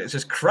right. I mean, it's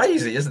just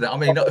crazy, isn't it? I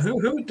mean, who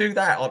would do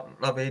that?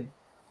 I mean,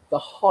 the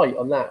height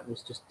on that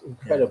was just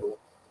incredible. Yeah.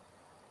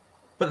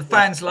 But the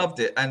fans loved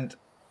it, and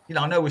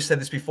I know we've said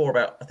this before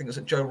about. I think it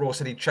was Joe Raw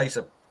said he'd chase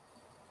a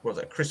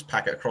crisp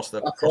packet across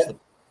the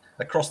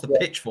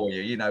pitch for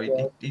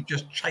you. He'd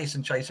just chase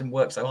and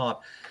work so hard.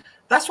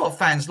 That's what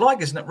fans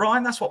like, isn't it,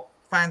 Ryan? That's what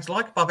fans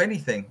like above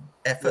anything.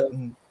 Effort.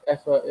 And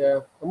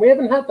we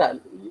haven't had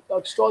that.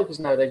 Like strikers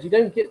nowadays, you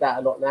don't get that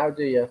a lot now,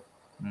 do you?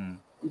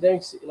 You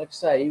don't see, like I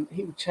say,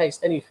 he would chase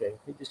anything.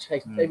 He just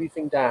chased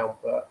everything down.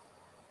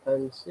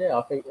 I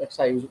think, like I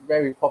say, he was a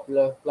very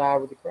popular player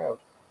with the crowd.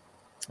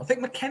 I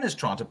think McKenna's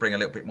trying to bring a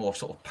little bit more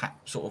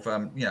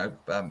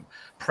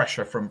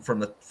pressure from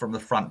the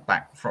front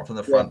back, from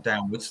the front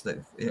downwards.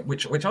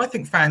 Which I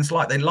think fans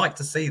like. They like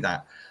to see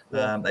that. They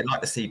like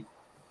to see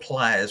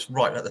players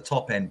right at the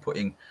top end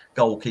putting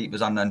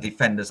goalkeepers and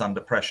defenders under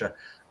pressure.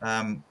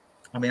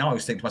 I mean, I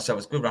always think to myself,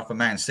 it's good enough for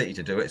Man City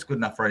to do it. It's good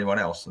enough for anyone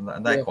else,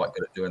 and they're quite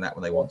good at doing that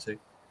when they want to.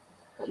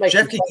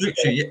 Shefty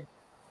Kuchi,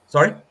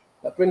 sorry?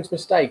 That brings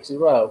mistakes as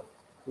well.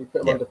 You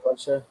put them under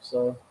pressure,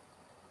 so...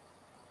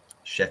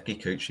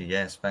 Shefty Kuchi,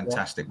 yes,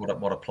 fantastic. What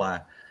a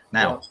player.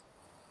 Now,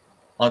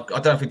 I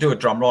don't know if we do a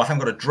drum roll. I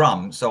haven't got a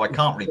drum, so I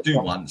can't really do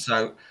one.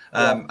 So,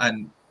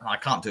 and I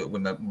can't do it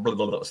with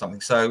or something.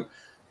 So,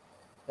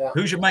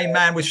 who's your main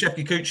man with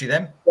Shefty Kuchi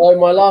then? So,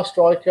 my last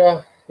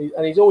striker...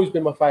 and he's always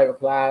been my favourite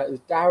player, is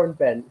Darren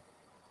Bent.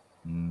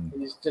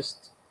 He's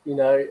just,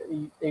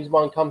 he's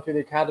one come through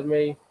the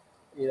academy.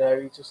 He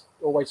just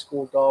always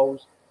scored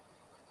goals.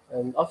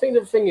 And I think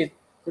the thing is,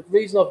 the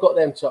reason I've got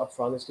them two up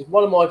front is because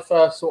one of my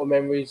first sort of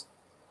memories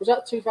was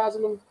that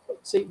 2000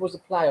 was the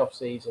playoff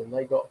season.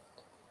 They got,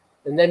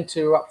 and them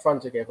two were up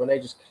front together, and they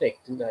just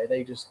clicked, didn't they?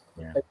 They just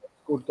they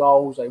scored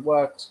goals. They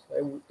worked.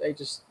 They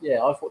just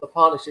I thought the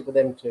partnership with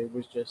them two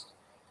was just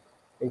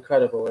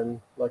incredible.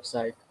 And like I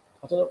say,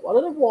 I don't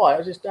know why.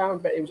 I just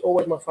Darren Bent. He was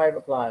always my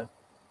favourite player.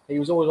 He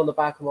was always on the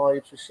back of my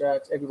Ipswich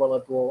shirts. Everyone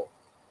I bought,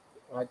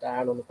 I had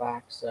down on the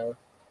back. So,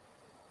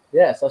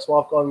 yes, that's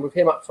why I've gone with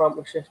him up front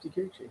with Shefty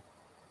Kuchi.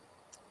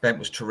 Bent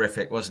was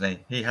terrific, wasn't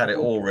he? He had it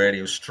all really.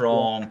 He was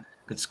strong,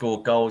 could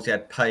score goals. He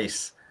had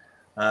pace.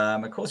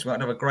 Of course, he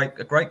went to have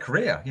a great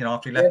career.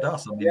 After he left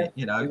us, I mean,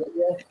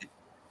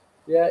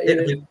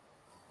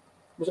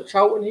 was it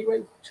Charlton?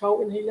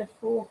 He left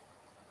for.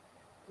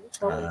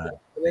 And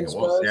then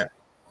Spurs.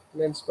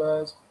 And then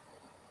Spurs.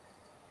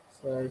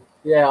 So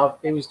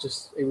he was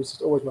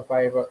just always my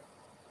favourite.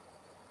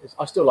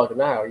 I still like him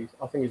now.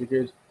 I think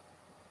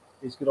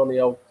he's good on the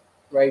old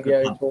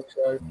radio talk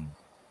show.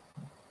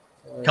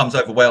 Comes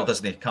over well,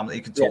 doesn't he?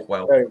 He can talk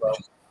well. Very well.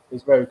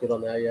 He's very good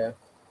on there. Yeah.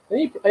 And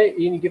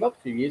he only gave up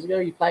a few years ago.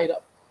 He played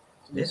up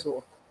to sort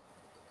of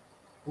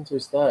into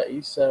his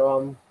 30s.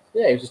 So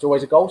he was just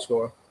always a goal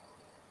scorer.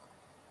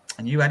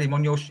 And you had him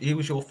on he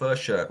was your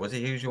first shirt, was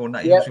he? He was your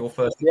Yeah, was your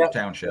first yeah,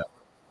 Town shirt.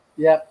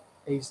 yeah.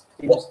 He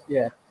was,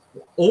 yeah.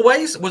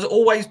 Always? Was it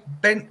always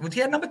Ben? Was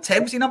he number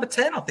 10? Was he number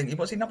 10? I think.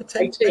 Was he number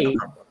 10?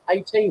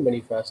 18 when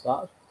he first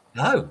started.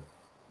 No.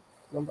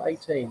 Number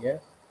 18, yeah.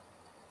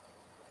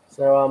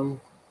 So,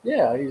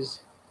 yeah,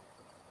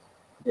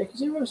 because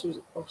who else was,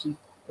 obviously,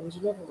 there was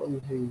another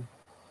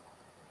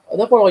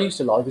one I used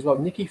to like as well,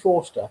 Nicky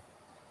Forster.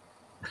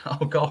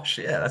 Oh, gosh,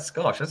 that's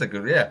a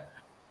good, yeah.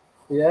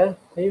 Yeah,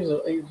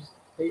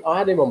 I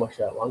had him on my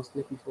shirt once,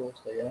 Nicky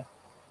Forster, yeah.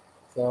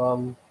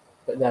 So,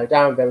 but no,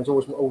 Darren Bent was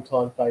always my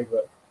all-time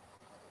favourite.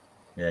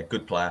 Yeah,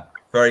 good player.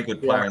 Very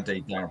good player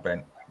indeed, Darren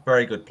Bent.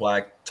 Very good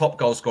player. Top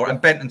goal scorer. Yeah.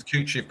 And Bent and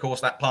Cucci, of course,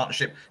 that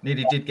partnership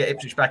nearly did get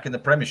Ipswich back in the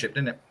Premiership,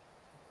 didn't it?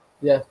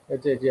 Yeah,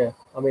 it did, yeah.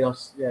 I mean,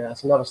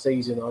 that's another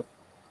season. I'm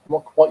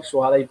not quite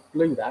sure how they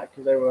blew that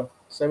because they were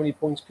so many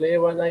points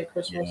clear, weren't they, at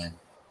Christmas?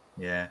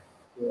 Yeah.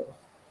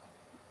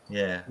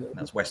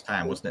 That's West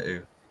Ham, wasn't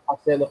it? I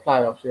think in the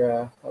playoffs,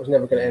 yeah. That was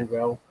never going to end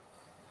well.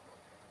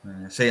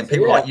 See, and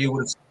people like you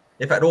would have,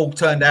 if it had all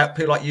turned out,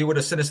 people like you would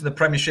have seen us in the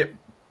Premiership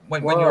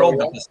when you're old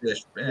enough to see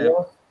us.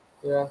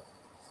 Yeah.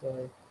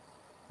 So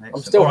excellent.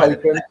 I'm still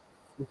hoping.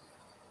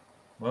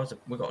 Well,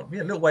 we've got a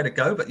little way to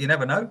go, but you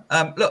never know.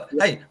 Look,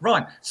 hey,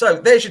 Ryan, so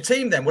there's your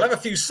team then. We'll have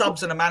a few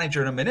subs and a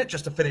manager in a minute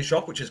just to finish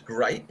off, which is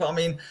great. But I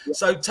mean,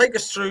 so take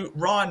us through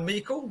Ryan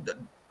Meikle, the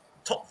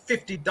top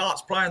 50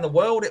 darts player in the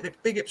world,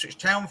 big Ipswich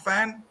Town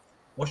fan.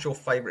 What's your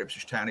favourite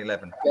Ipswich Town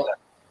 11? Yeah.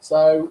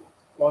 So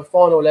my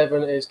final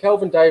 11 is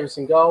Kelvin Davis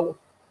in goal,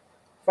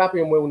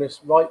 Fabian Wilness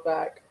right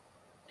back,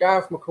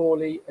 Gareth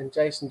McCauley and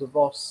Jason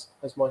DeVos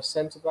as my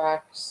centre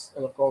backs,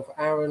 and I've gone for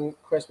Aaron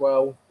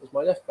Creswell as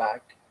my left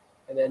back.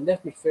 And then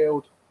left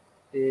midfield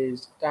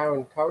is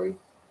Darren Curry.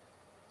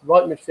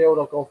 Right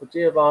midfield, I've gone for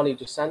Giovanni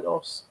Dos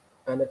Santos.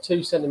 And the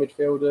two centre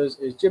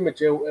midfielders is Jim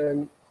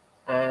McGilton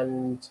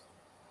and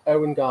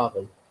Owen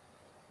Garvin.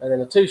 And then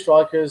the two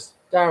strikers,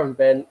 Darren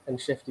Bent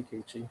and Shifty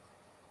Cucci.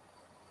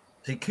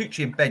 See,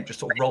 Cucci and Bent just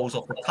sort of rolls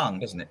off the tongue,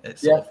 doesn't it?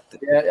 That's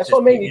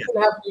what I mean. You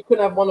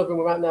couldn't have one of them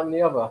without having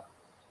the other.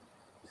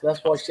 So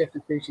that's why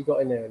Shifty Cucci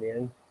got in there in the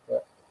end.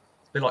 But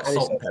it's a bit like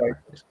salt and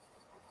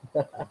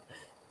pepper.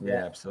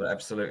 Yeah,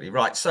 absolutely.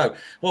 Right. So,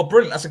 well,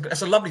 brilliant.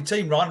 That's a lovely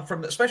team, Ryan,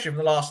 especially from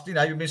the last,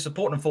 you've been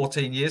supporting them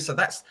 14 years. So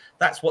that's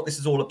what this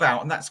is all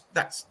about. And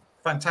that's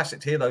fantastic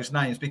to hear those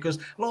names, because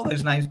a lot of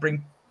those names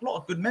bring a lot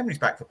of good memories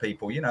back for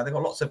people. They've got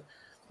lots of,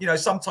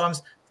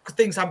 sometimes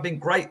things haven't been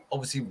great,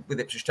 obviously,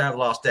 with Ipswich Town the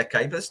last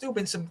decade, but there's still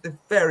been some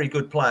very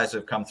good players who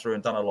have come through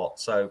and done a lot.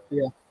 So,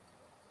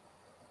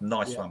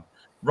 nice one.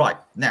 Right.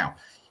 Now,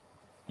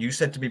 you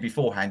said to me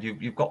beforehand,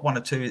 you've got one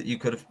or two that you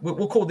could have,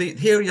 we'll call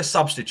here are your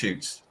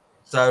substitutes.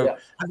 So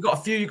I've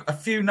got a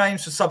few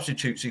names for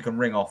substitutes you can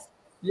ring off.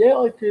 Yeah,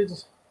 I could.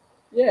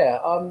 Yeah,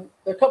 there are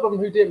a couple of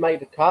them who didn't make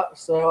the cut.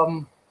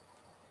 So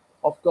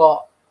I've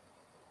got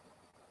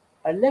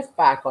a left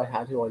back I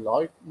had who I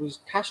liked was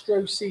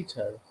Castro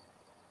Cito.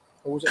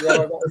 Or was it the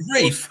other one?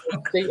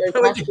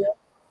 Castro?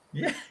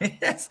 Yeah,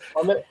 yes.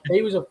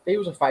 He was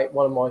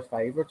one of my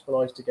favourites when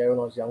I used to go when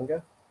I was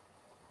younger.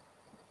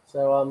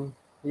 So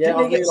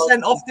didn't he get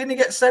sent off? Didn't he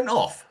get sent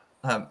off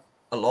a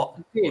lot?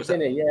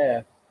 Didn't he?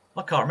 Yeah.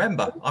 I can't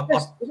remember.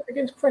 Was it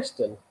against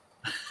Preston?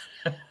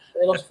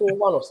 They lost 4-1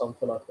 or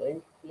something, I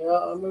think. Yeah,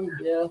 I remember.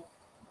 Yeah,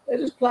 they're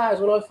just players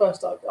when I first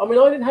started. I mean,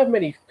 I didn't have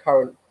many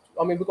current.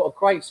 I mean, we've got a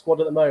great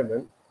squad at the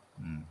moment,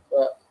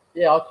 but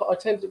yeah, I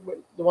tend to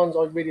the ones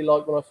I really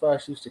liked when I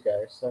first used to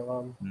go.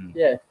 So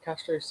yeah,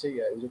 Castro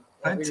Cito was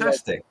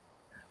fantastic.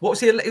 What was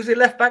he? Was he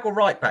left back or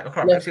right back? I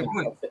can't remember. He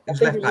was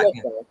left back.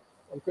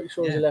 I'm pretty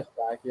sure he's a left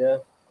back. Yeah.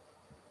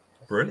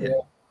 Brilliant.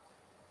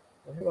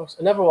 Yeah. Who else?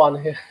 Another one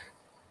here.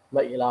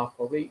 Make you laugh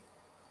probably.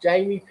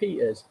 Jamie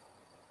Peters.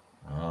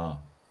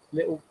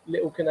 Little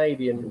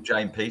Canadian. Little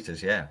Jane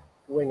Peters, yeah.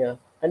 Winger.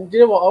 And do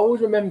you know what? I always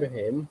remember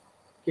him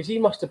because he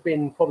must have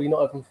been probably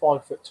not even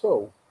 5 foot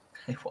tall.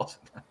 He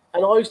wasn't.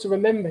 And I used to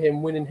remember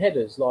him winning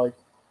headers. Like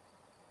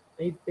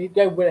he'd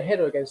go win a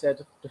header against their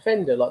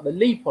defender. Like the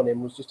leap on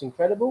him was just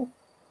incredible.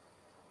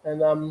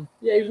 And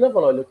he was another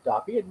one I looked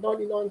up. He had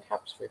 99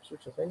 caps for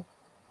Ipswich, I think.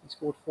 He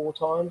scored 4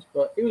 times,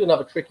 but he was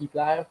another tricky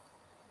player,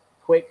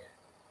 quick.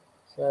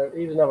 So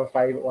he was another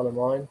favourite one of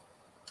mine.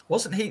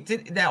 Wasn't he?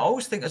 Now I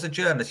always think as a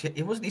journalist,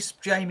 he wasn't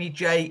Jamie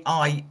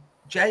Jaime.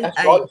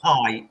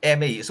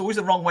 It's always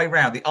the wrong way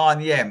round. The I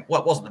and the M.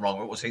 Well, it wasn't the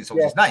wrong. It was his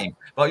name.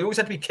 But you always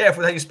had to be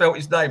careful how you spelt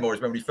his name, or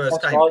when he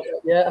first came. Right.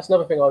 Yeah, that's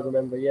another thing I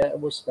remember. Yeah, it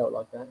was spelt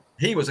like that.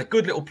 He was a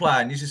good little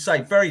player, and you should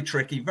say very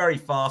tricky, very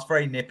fast,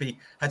 very nippy.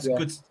 Had some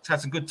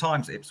good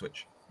times at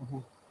Ipswich. Mm-hmm.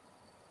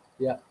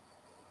 Yeah,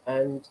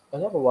 and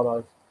another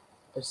one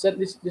I said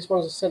this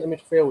one's a centre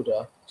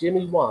midfielder,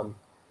 Jimmy One.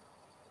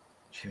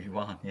 Jimmy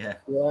One, yeah.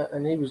 Yeah,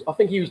 and I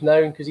think he was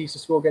known because he used to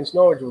score against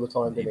Norwich all the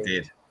time, didn't he? He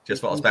did.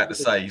 Just what I was about to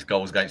say, his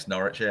goals against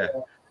Norwich, yeah.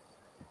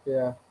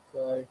 Yeah.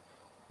 So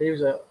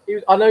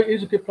I know he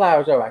was a good player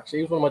as well, actually.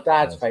 He was one of my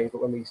dad's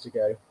favourite when we used to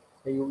go.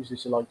 He always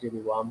used to like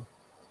Jimmy One.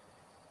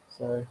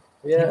 So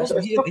yeah,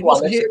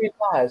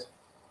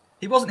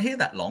 He wasn't here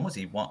that long, was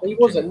he? What, He Jimmy?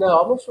 wasn't.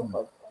 No, I'm not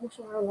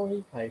sure how long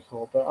he played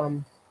for. But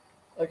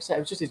like I said,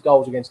 it was just his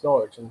goals against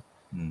Norwich, and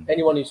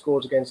anyone who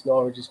scores against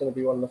Norwich is going to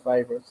be one of the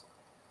favourites.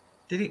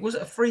 Was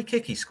it a free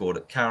kick he scored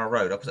at Carrow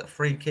Road? Was it a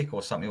free kick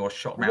or something, or a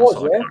shot from It was,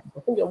 outside? yeah. I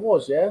think it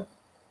was, yeah.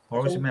 I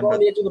always Right remember. on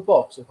the edge of the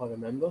box, if I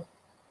remember.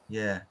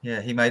 Yeah.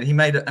 He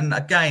made and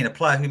again, a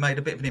player who made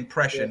a bit of an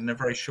impression Yeah. in a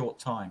very short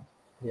time.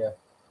 Yeah.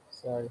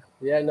 So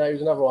yeah, no, he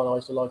was another one. I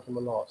used to like him a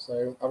lot.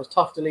 So it was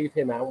tough to leave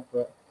him out,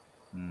 but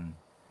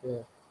yeah,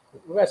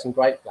 we've had some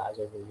great players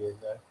over the years,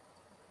 though.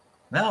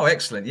 No,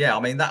 excellent. Yeah, I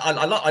mean that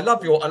I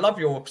love your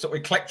sort of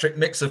eclectic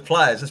mix of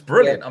players. It's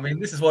brilliant. Yeah. I mean,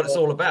 this is what it's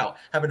all about: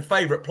 having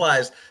favourite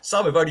players.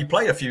 Some have only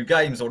played a few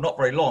games or not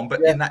very long,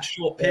 but in that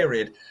short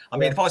period. I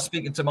mean, if I was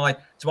speaking to my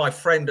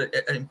friend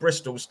in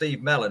Bristol,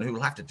 Steve Mellon, who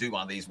will have to do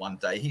one of these one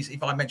day,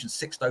 if I mentioned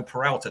Sixto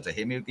Peralta to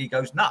him, he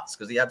goes nuts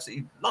because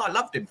I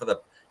loved him for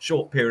the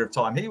short period of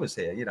time he was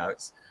here. You know,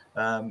 it's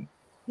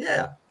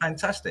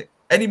fantastic.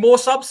 Any more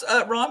subs,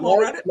 Ryan, while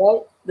we're at it?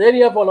 No. The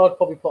only other one I'd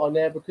probably put on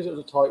there, because it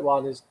was a tight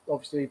one, is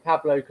obviously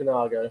Pablo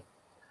Canago.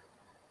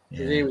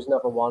 Because he was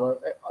another one.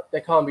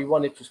 There can't be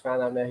one Ipswich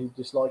fan out there who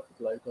disliked the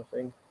bloke, I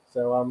think.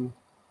 So,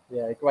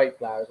 great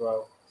player as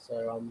well.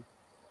 So,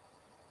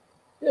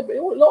 but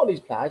a lot of these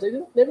players, they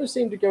never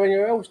seem to go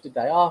anywhere else, did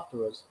they,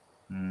 afterwards?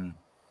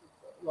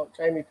 Like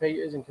Jamie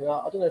Peters and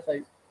Canago. I don't know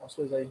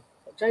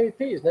if Jamie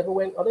Peters never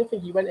went. I don't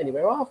think he went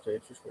anywhere after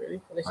Ipswich,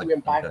 really. Unless he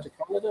went back to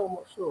Canada, I'm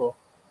not sure.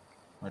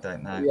 I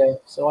don't know. Yeah,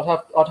 so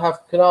I'd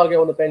have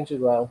Canago on the bench as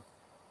well.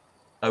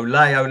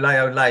 Olay,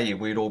 Olay, Olay,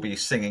 we'd all be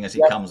singing as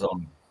he comes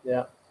on.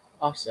 Yeah,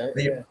 that's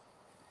it.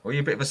 Were you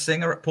a bit of a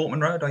singer at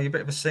Portman Road? Are you a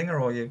bit of a singer,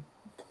 or are you?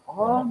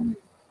 A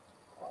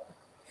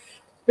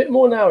bit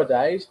more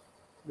nowadays.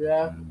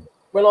 Yeah.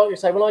 Well, like you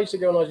say, when I used to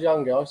go when I was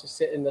younger, I used to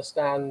sit in the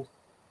stand.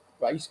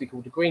 Well, it used to be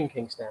called the Green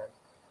King stand.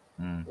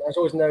 It was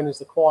always known as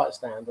the quiet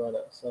stand, wasn't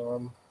it?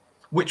 So,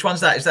 which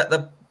one's that? Is that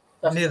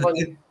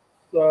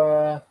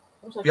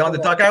behind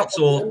the dugouts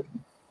or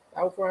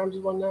Alpha Ramsey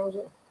one now? Is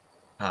it?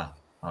 I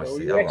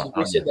see.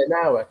 We sit there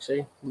now.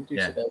 Actually, we do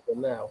sit there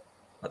now.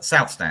 At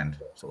South Stand,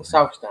 sort of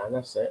South Stand.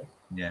 That's it.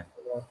 Yeah.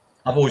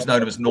 I've always known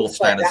them as North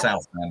Stand and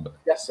South Stand, but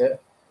that's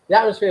it. The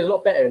atmosphere is a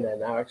lot better in there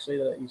now, actually,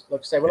 than it used to.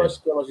 Like I say, when I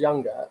was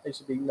younger, it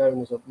used to be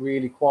known as a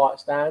really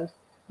quiet stand.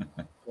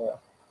 No,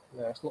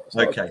 it's not as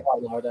quiet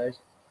nowadays.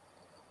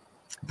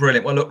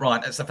 Brilliant. Well, look,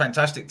 Ryan, it's a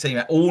fantastic team.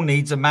 It all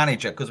needs a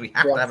manager because we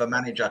have to have a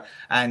manager.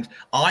 And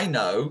I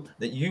know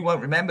that you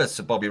won't remember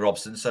Sir Bobby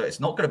Robson, so it's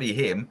not going to be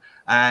him.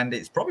 And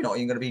it's probably not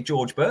even going to be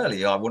George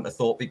Burley, I wouldn't have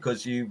thought,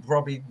 because you're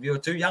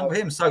too young for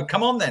him. So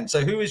come on then.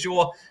 So who's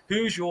your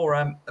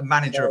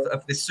manager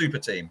of this super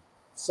team?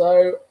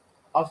 So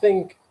I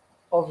think,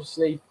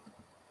 obviously,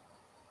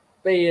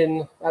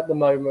 being at the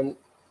moment,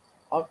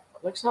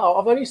 like I said,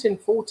 I've only seen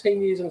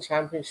 14 years in the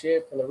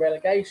Championship and the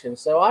relegation,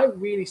 so I haven't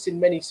really seen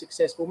many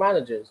successful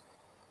managers.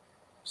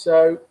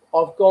 So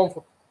I've gone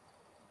for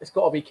it's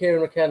got to be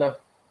Kieran McKenna.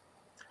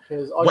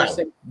 Because I just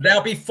think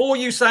now, before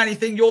you say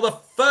anything, you're the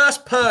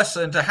first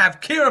person to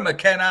have Kieran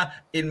McKenna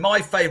in my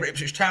favourite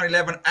Ipswich Town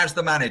 11 as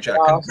the manager.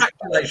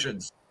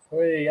 Congratulations!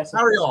 Carry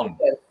on.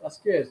 That's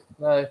good.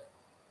 No,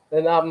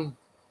 then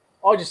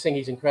I just think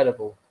he's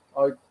incredible.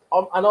 And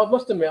I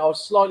must admit, I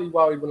was slightly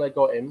worried when they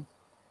got him.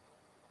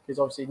 Because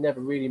obviously he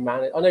never really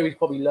managed. I know he's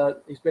probably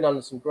he's been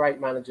under some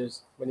great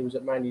managers when he was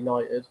at Man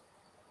United.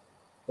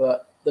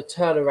 But the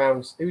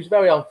turnarounds, it was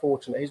very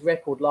unfortunate. His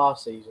record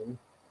last season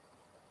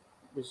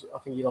was, I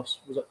think was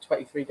at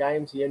 23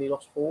 games. He only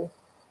lost 4.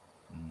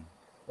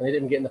 And he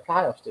didn't get in the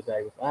playoffs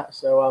today with that.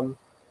 So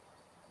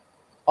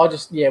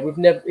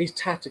his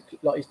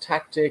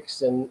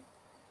tactics and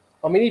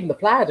I mean, even the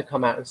players have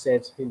come out and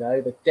said,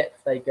 the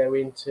depth they go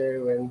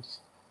into, and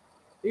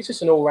he's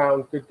just an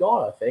all-round good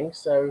guy, I think.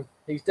 So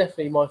he's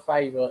definitely my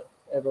favourite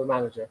ever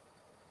manager.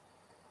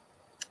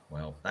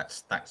 Well,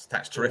 that's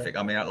terrific.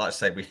 I mean, like I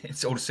said,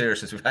 it's all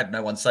seriousness. We've had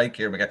no one say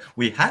Kieran McKenna.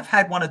 We have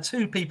had 1 or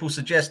 2 people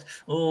suggest,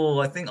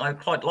 I think I'd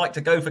quite like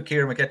to go for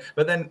Kieran McKenna.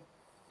 But then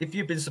if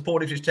you've been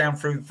supportive of his town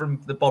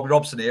from the Bobby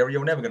Robson era,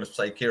 you're never going to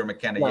say Kieran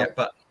McKenna yet.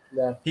 But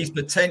he's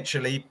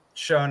potentially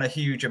shown a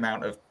huge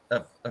amount of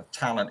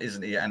talent,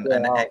 isn't he? And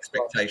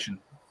expectation.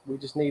 We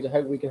just need to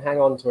hope we can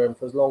hang on to him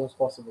for as long as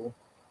possible.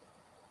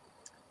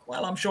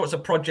 Well, I'm sure it's a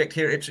project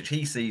here at Ipswich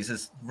he sees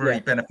as really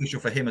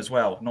beneficial for him as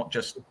well, not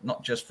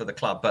just for the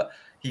club, but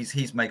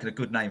he's making a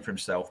good name for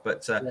himself.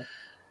 But I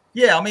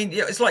mean,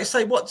 it's like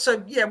say what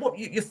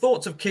your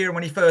thoughts of Kieran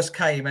when he first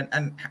came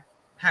and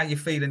how you're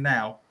feeling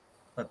now?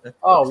 I just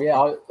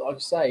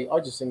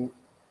think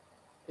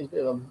he's a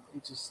bit of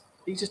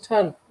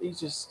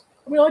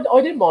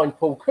I didn't mind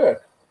Paul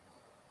Cook.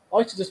 I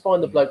used to just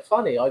find the bloke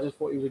funny. I just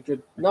thought he was a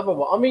good another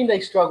one. I mean, they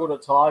struggled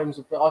at times,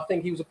 but I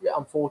think he was a bit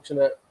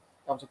unfortunate.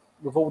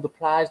 With all the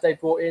players they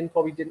brought in,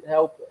 probably didn't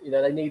help.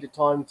 They needed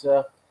time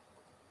to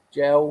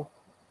gel,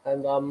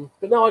 and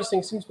but no, I just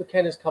think since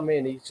McKenna's come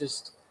in,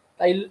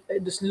 they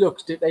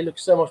look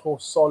so much more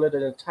solid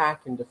in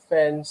attack and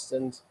defence,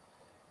 and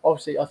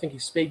obviously I think he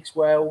speaks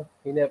well.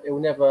 He'll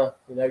never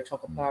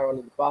chop a player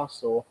under the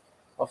bus, or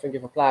I think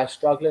if a player's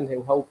struggling,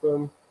 he'll help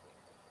them.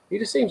 He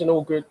just seems an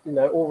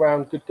all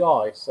round good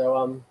guy.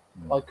 So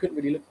I couldn't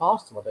really look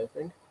past him, I don't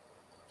think.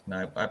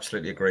 No,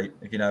 absolutely agree.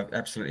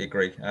 Absolutely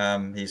agree.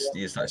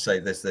 He's like I say,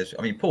 there's.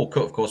 I mean, Paul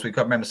Cook, of course. We've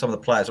got to remember some of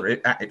the players that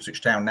are at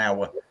Ipswich Town now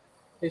were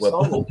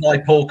by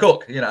Paul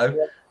Cook.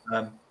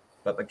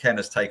 But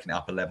McKenna's taken it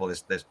up a level.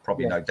 There's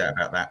probably no doubt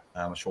about that.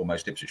 I'm sure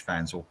most Ipswich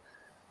fans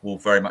will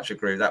very much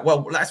agree with that.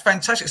 Well, that's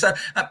fantastic. So,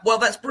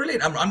 that's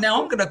brilliant. I'm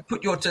going to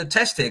put you to a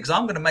test here because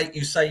I'm going to make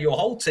you say your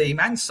whole team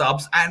and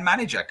subs and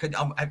manager.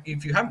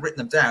 If you haven't written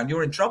them down,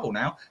 you're in trouble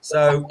now.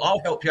 So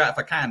I'll help you out if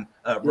I can,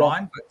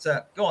 Ryan.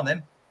 But go on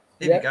then.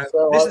 Here we go.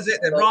 So this is it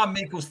then. Ryan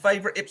Meikle's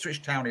favourite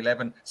Ipswich Town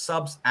 11,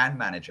 subs and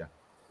manager.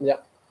 Yeah.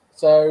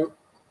 So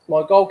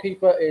my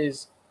goalkeeper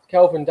is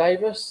Kelvin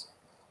Davis.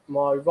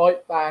 My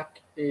right back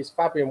is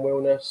Fabian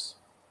Wilness.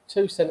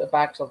 2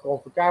 centre-backs, I've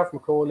gone for Gareth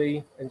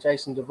McCauley and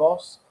Jason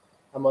DeVos.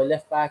 And my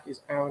left back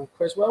is Aaron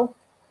Creswell.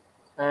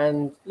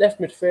 And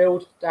left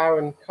midfield,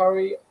 Darren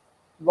Curry.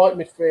 Right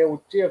midfield,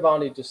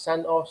 Giovanni Dos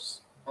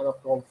Santos. And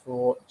I've gone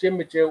for Jim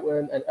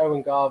Magilton and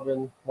Owen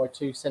Garvin, my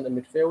 2 centre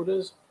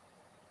midfielders.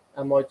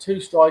 And my 2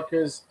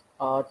 strikers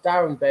are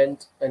Darren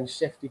Bent and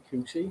Shefty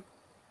Kuchi.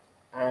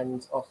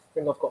 And I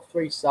think I've got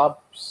 3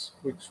 subs,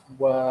 which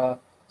were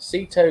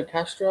Cito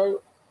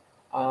Castro,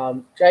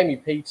 Jamie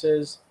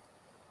Peters,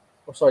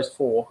 it's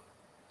 4,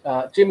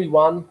 Jimmy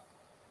 1,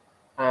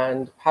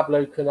 and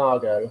Pablo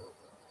Canago.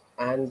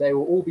 And they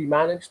will all be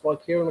managed by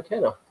Kieran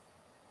McKenna.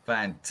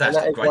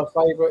 Fantastic. And that is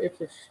my favourite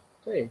Ipswich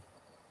team.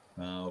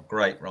 Oh,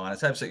 great, Ryan.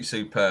 It's absolutely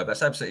superb.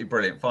 That's absolutely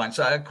brilliant. Fine.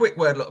 So a quick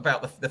word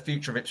about the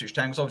future of Ipswich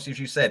Town. Because obviously, as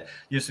you said,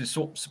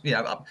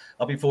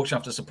 I've been fortunate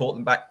enough to support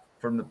them back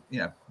from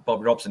the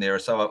Bobby Robson era.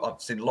 So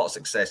I've seen a lot of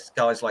success.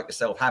 Guys like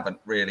yourself haven't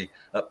really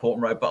at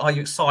Portman Road. But are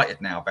you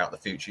excited now about the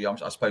future?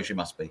 I suppose you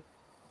must be.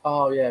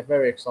 Oh, yeah,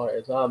 very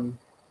excited. The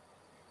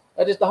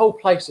whole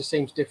place just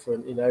seems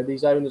different.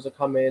 These owners are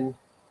coming.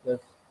 The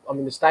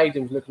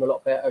stadium's looking a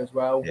lot better as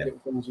well. Yeah. Little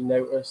things you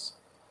notice.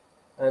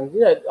 And,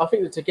 I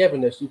think the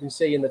togetherness you can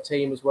see in the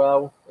team as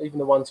well. Even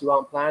the ones who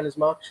aren't playing as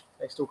much,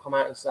 they still come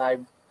out and say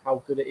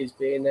how good it is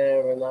being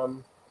there.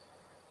 And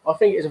I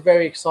think it's a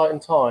very exciting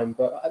time.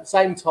 But at the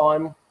same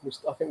time,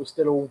 I think we're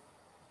still all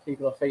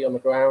keeping our feet on the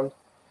ground.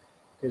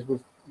 Because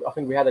I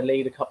think we had a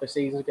lead a couple of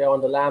seasons ago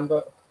under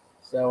Lambert.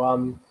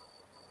 So,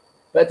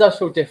 but it does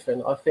feel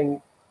different. I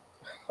think,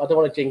 I don't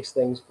want to jinx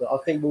things, but I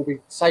think we'll be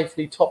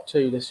safely top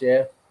 2 this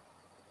year.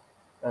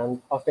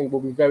 And I think we'll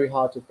be very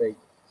hard to beat.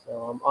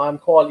 So I'm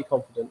quietly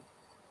confident.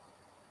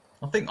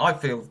 I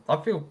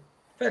feel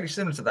fairly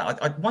similar to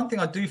that. One thing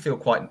I do feel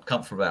quite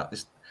comfortable about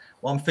is,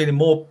 I'm feeling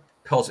more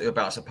positive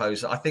about, I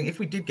suppose. I think if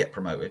we did get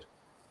promoted,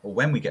 or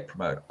when we get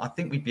promoted, I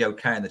think we'd be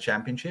okay in the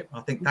Championship. I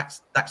think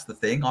that's the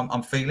thing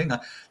I'm feeling.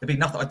 There'd be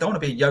nothing. I don't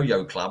want to be a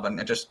yo-yo club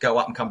and just go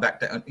up and come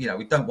back down.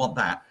 We don't want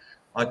that.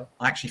 I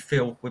actually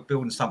feel we're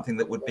building something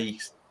that would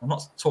be. I'm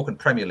not talking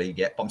Premier League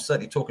yet, but I'm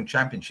certainly talking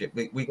Championship.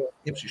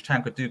 Ipswich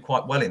Town could do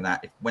quite well in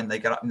that when they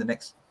get up in the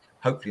next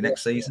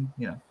season.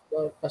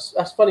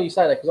 That's funny you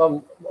say that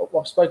because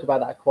I spoke about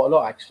that quite a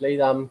lot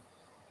actually.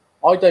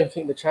 I don't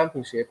think the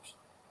Championship's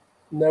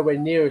nowhere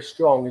near as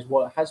strong as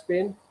what it has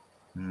been.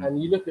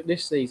 And you look at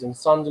this season,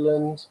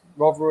 Sunderland,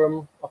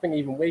 Rotherham, I think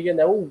even Wigan,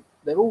 they're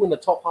all in the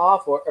top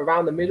half or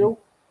around the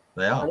middle.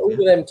 They are. And all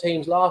of them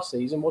teams last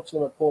season, watching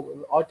them at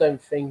Portman, I don't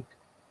think,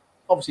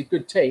 obviously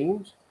good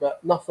teams,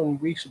 but nothing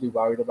we should be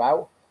worried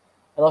about.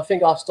 And I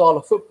think our style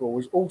of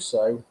football will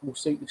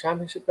suit the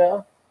Championship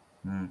better.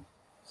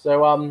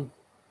 So, I'm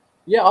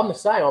the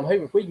same. I'm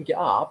hoping if we can get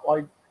up,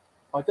 I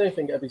don't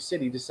think it'd be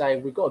silly to say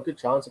we've got a good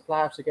chance of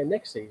playoffs again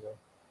next season.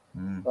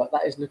 But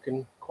that is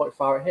looking quite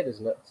far ahead,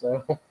 isn't it?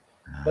 So,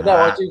 but no,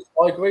 I do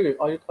agree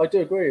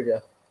with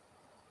you.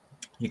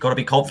 You've got to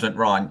be confident,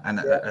 Ryan, and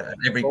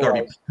you've got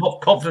to be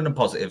confident and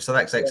positive. So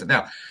that's excellent.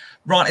 Now,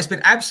 Ryan, it's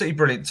been absolutely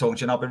brilliant talking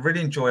to you, and I've been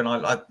really enjoying.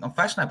 I'm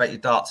fascinated about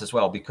your darts as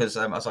well because,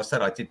 as I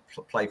said, I did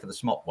play for the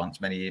Smop once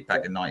many years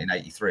back in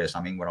 1983 or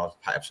something when I was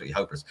absolutely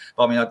hopeless.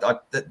 But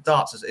the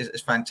darts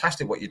is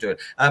fantastic what you're doing.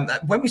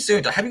 When we see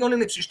it, have you got a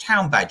little Ipswich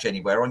Town badge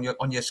anywhere on your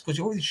because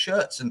you all these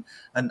shirts and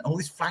all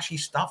this flashy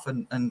stuff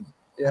and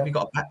have you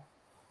got a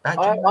badge?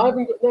 I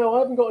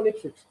haven't got an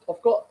Ipswich.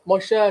 I've got my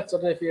shirts. I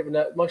don't know if you ever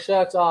know. My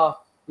shirts are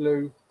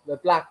blue. They're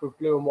black with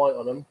blue and white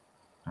on them.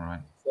 All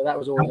right. So that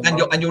was all.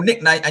 And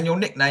your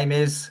nickname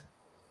is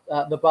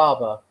the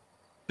Barber.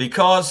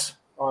 Because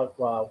I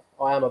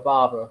am a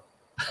barber.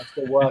 I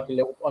still work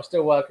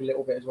a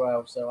little bit as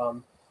well.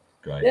 So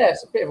great. Yeah,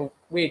 it's a bit of a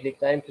weird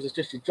nickname because it's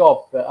just your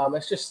job, but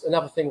it's just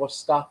another thing was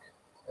stuck.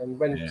 And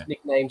when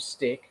nicknames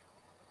stick,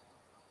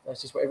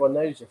 that's just what everyone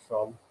knows you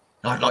from.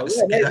 I'd like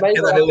to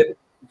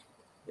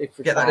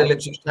get that little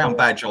Ipswich Town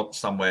badge on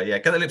somewhere. Yeah,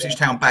 get the Ipswich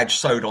Town badge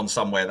sewed on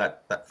somewhere.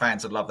 That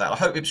fans would love that. I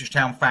hope Ipswich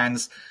Town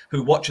fans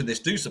who watching this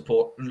do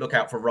support and look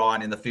out for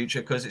Ryan in the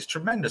future because it's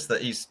tremendous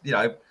that he's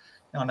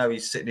I know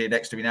he's sitting here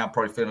next to me now,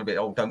 probably feeling a bit,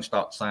 don't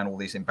start saying all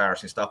these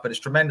embarrassing stuff. But it's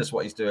tremendous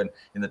what he's doing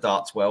in the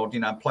darts world,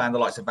 playing the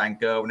likes of Van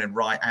Gerwen and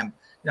Wright and,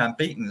 and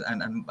beating.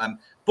 And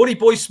Bully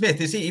Boy Smith,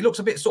 he looks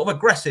a bit sort of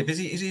aggressive. Is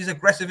he as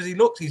aggressive as he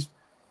looks? He's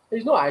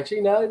not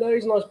actually. No,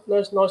 he's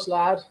a nice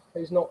lad.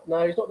 He's not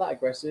that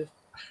aggressive.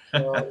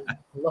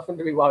 Nothing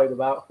to be worried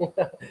about.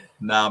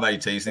 No,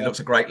 mate, he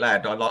looks a great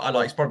lad. I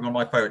like. He's probably one of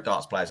my favourite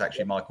darts players,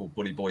 actually, Michael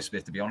Bully Boy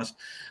Smith, to be honest.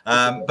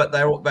 But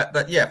they're all,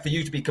 but yeah, for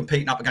you to be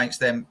competing up against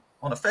them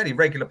on a fairly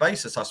regular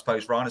basis, I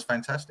suppose, Ryan, is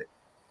fantastic.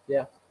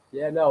 Yeah.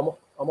 No,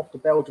 I'm off to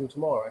Belgium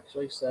tomorrow,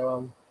 actually.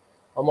 So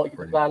I might get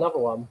to play another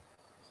one.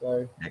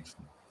 So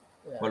excellent.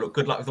 Yeah. Well, look,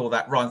 good luck with all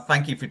that. Ryan,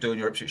 thank you for doing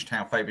your Ipswich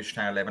Town Ipswich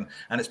Town 11.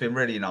 And it's been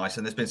really nice.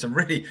 And there's been some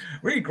really,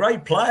 really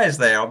great players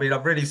there. I mean,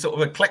 I've really sort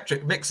of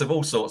eclectic mix of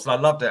all sorts. And I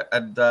loved it.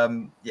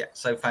 And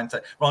so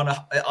fantastic. Ryan,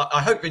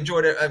 I hope you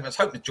enjoyed it.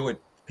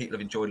 People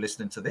have enjoyed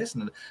listening to this.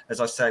 And as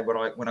I say, when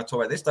I talk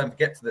about this, don't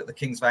forget the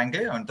King's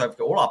Vanguard, and don't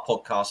forget all our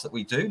podcasts that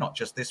we do, not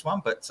just this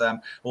one, but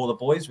all the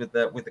boys with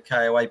the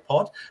KOA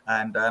pod.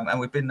 And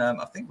we've been,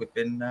 I think we've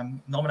been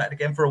nominated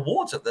again for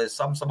awards at there's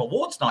some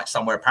awards night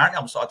somewhere. Apparently,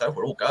 I don't know if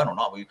we're all going or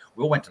not. We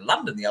all went to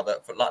London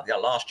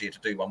last year to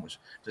do one, which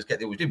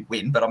we didn't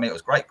win, but I mean it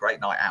was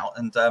great night out.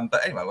 And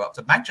but anyway, we're up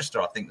to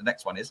Manchester. I think the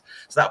next one is,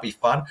 so that'll be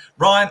fun.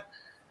 Ryan,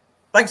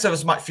 thanks ever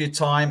so much for your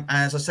time.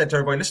 As I said to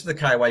everybody, listen to the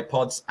KOA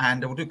pods,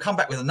 and we'll come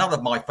back with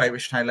another My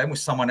Favourite Town 11 with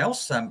someone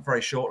else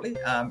very shortly.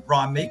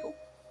 Ryan Meagle,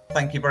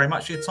 thank you very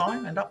much for your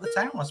time, and up the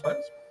town, I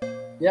suppose.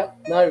 Yep.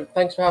 No,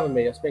 thanks for having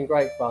me. It's been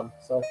great fun.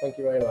 So thank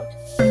you very much.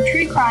 From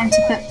true crime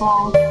to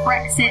football,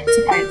 Brexit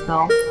to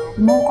Cokeville.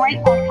 For more great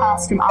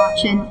podcasts from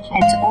Archon,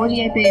 head to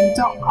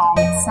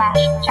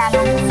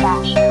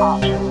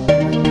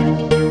audioboom.com/channel/Archon.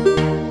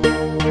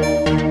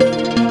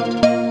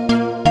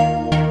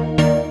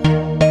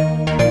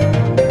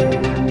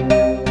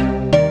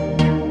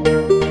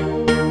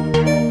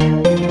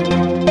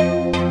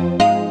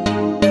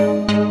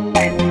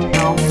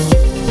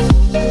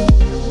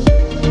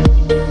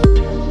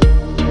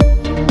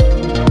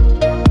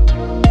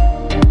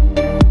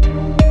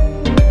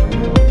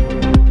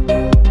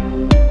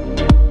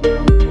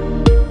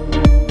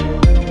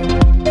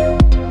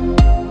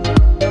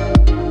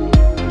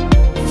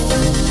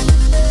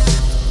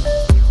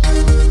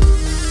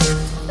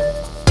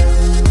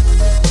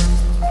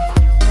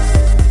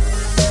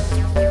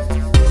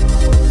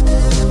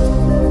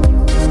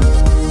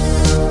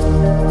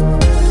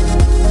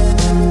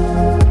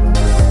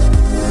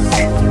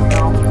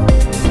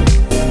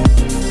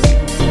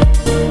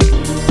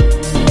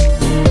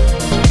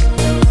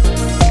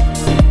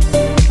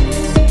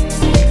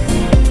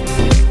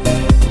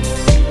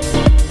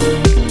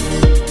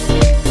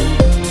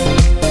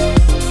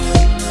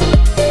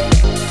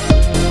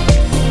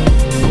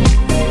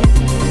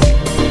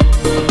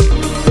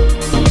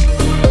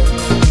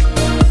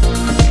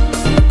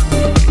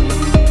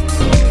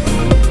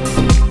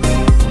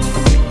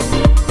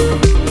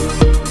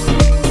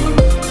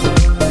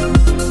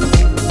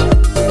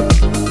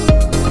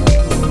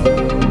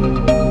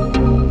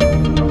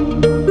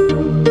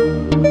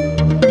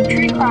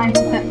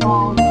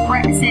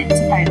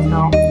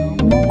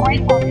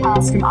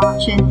 From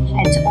Archon,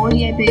 head to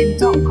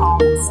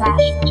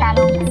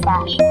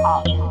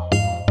audioboom.com/channel/Archon.